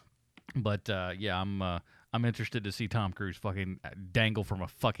 But I'm interested to see Tom Cruise fucking dangle from a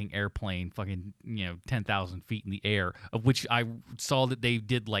fucking airplane, fucking 10,000 feet in the air, of which I saw that they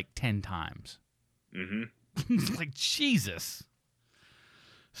did like 10 times. Mm-hmm. It's like, Jesus.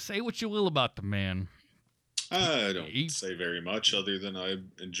 Say what you will about the man. I don't say very much other than I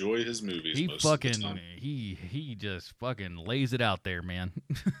enjoy his movies. He most of the time. He just fucking lays it out there, man.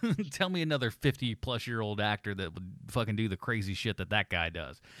 Tell me another 50-plus-year-old actor that would fucking do the crazy shit that guy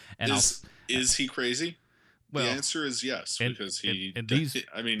does. And is he crazy? Well, the answer is yes, because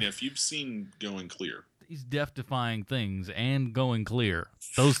if you've seen Going Clear, these death-defying things and Going Clear,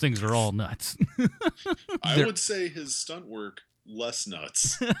 those things are all nuts. I would say his stunt work less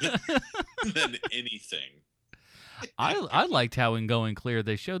nuts than anything. I liked how in Going Clear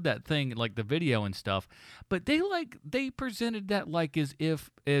they showed that thing, like the video and stuff, but they presented that like as if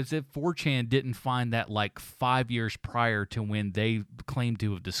 4chan didn't find that like 5 years prior to when they claimed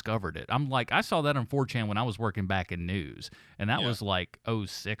to have discovered it. I'm like, I saw that on 4chan when I was working back in news, and that was like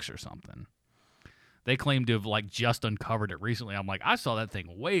 2006 or something. They claimed to have like just uncovered it recently. I'm like, I saw that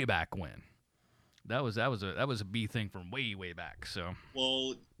thing way back when. That was a B thing from way back. So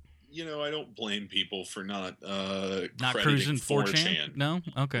well, I don't blame people for not cruising 4chan. No,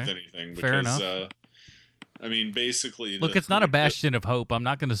 okay, with anything. Fair because, enough. I mean, basically, look, it's not a bastion of hope. I'm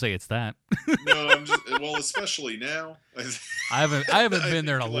not going to say it's that. No, especially now. I haven't been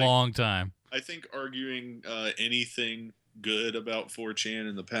there in a long time. I think arguing anything good about 4chan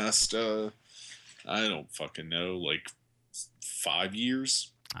in the past, I don't fucking know, like 5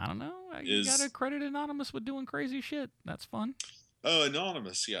 years. I don't know. You got to credit Anonymous with doing crazy shit. That's fun. Oh,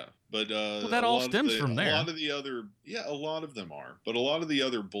 Anonymous, yeah. But that all stems from there. A lot of the other, a lot of them are. But a lot of the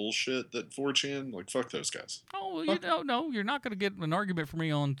other bullshit that 4chan, like, fuck those guys. Oh, no, you're not going to get an argument from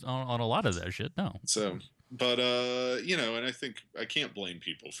me on a lot of that shit, no. So, but, and I think I can't blame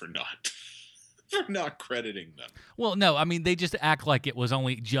people for not crediting them. Well, no, I mean, they just act like it was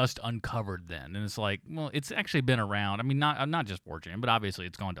only just uncovered then. And it's like, well, it's actually been around. I mean, not just 4chan, but obviously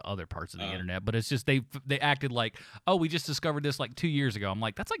it's gone to other parts of the internet. But it's just they acted like, oh, we just discovered this like 2 years ago. I'm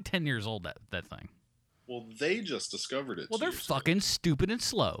like, that's like 10 years old, that thing. Well, they just discovered it. Well, they're fucking stupid and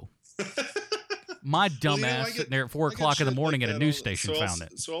slow. My dumbass sitting there at 4 o'clock in the morning at a news station found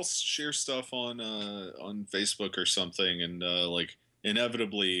it. So I'll share stuff on Facebook or something, and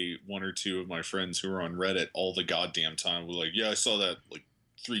inevitably, one or two of my friends who are on Reddit all the goddamn time were like, yeah, I saw that like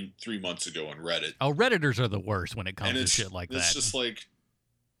three months ago on Reddit. Oh, Redditors are the worst when it comes to shit like that. It's just like,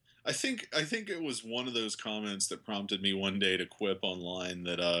 I think it was one of those comments that prompted me one day to quip online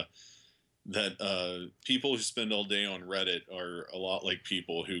that people who spend all day on Reddit are a lot like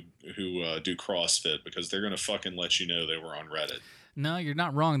people who do CrossFit, because they're going to fucking let you know they were on Reddit. No, you're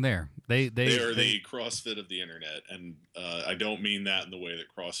not wrong there. They are the CrossFit of the internet, and I don't mean that in the way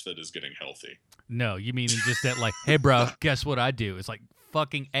that CrossFit is getting healthy. No, you mean just that, like, hey, bro, guess what I do? It's like,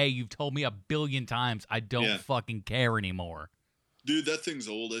 fucking you've told me 1 billion times I don't fucking care anymore. Dude, that thing's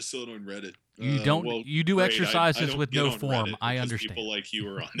old. I saw it on Reddit. You don't. Well, you do great. exercises I with no form. Reddit I understand. People like you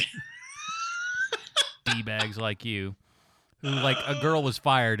are on there. D-bags like you. Who, like, a girl was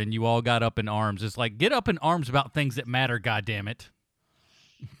fired and you all got up in arms. It's like, get up in arms about things that matter, goddammit.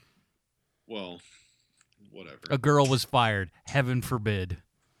 Well, whatever. A girl was fired. Heaven forbid.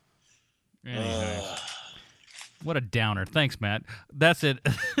 Anyway. What a downer. Thanks, Matt. That's it.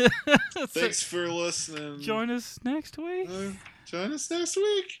 Thanks for listening. Join us next week. Join us next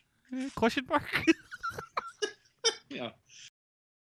week. Question mark?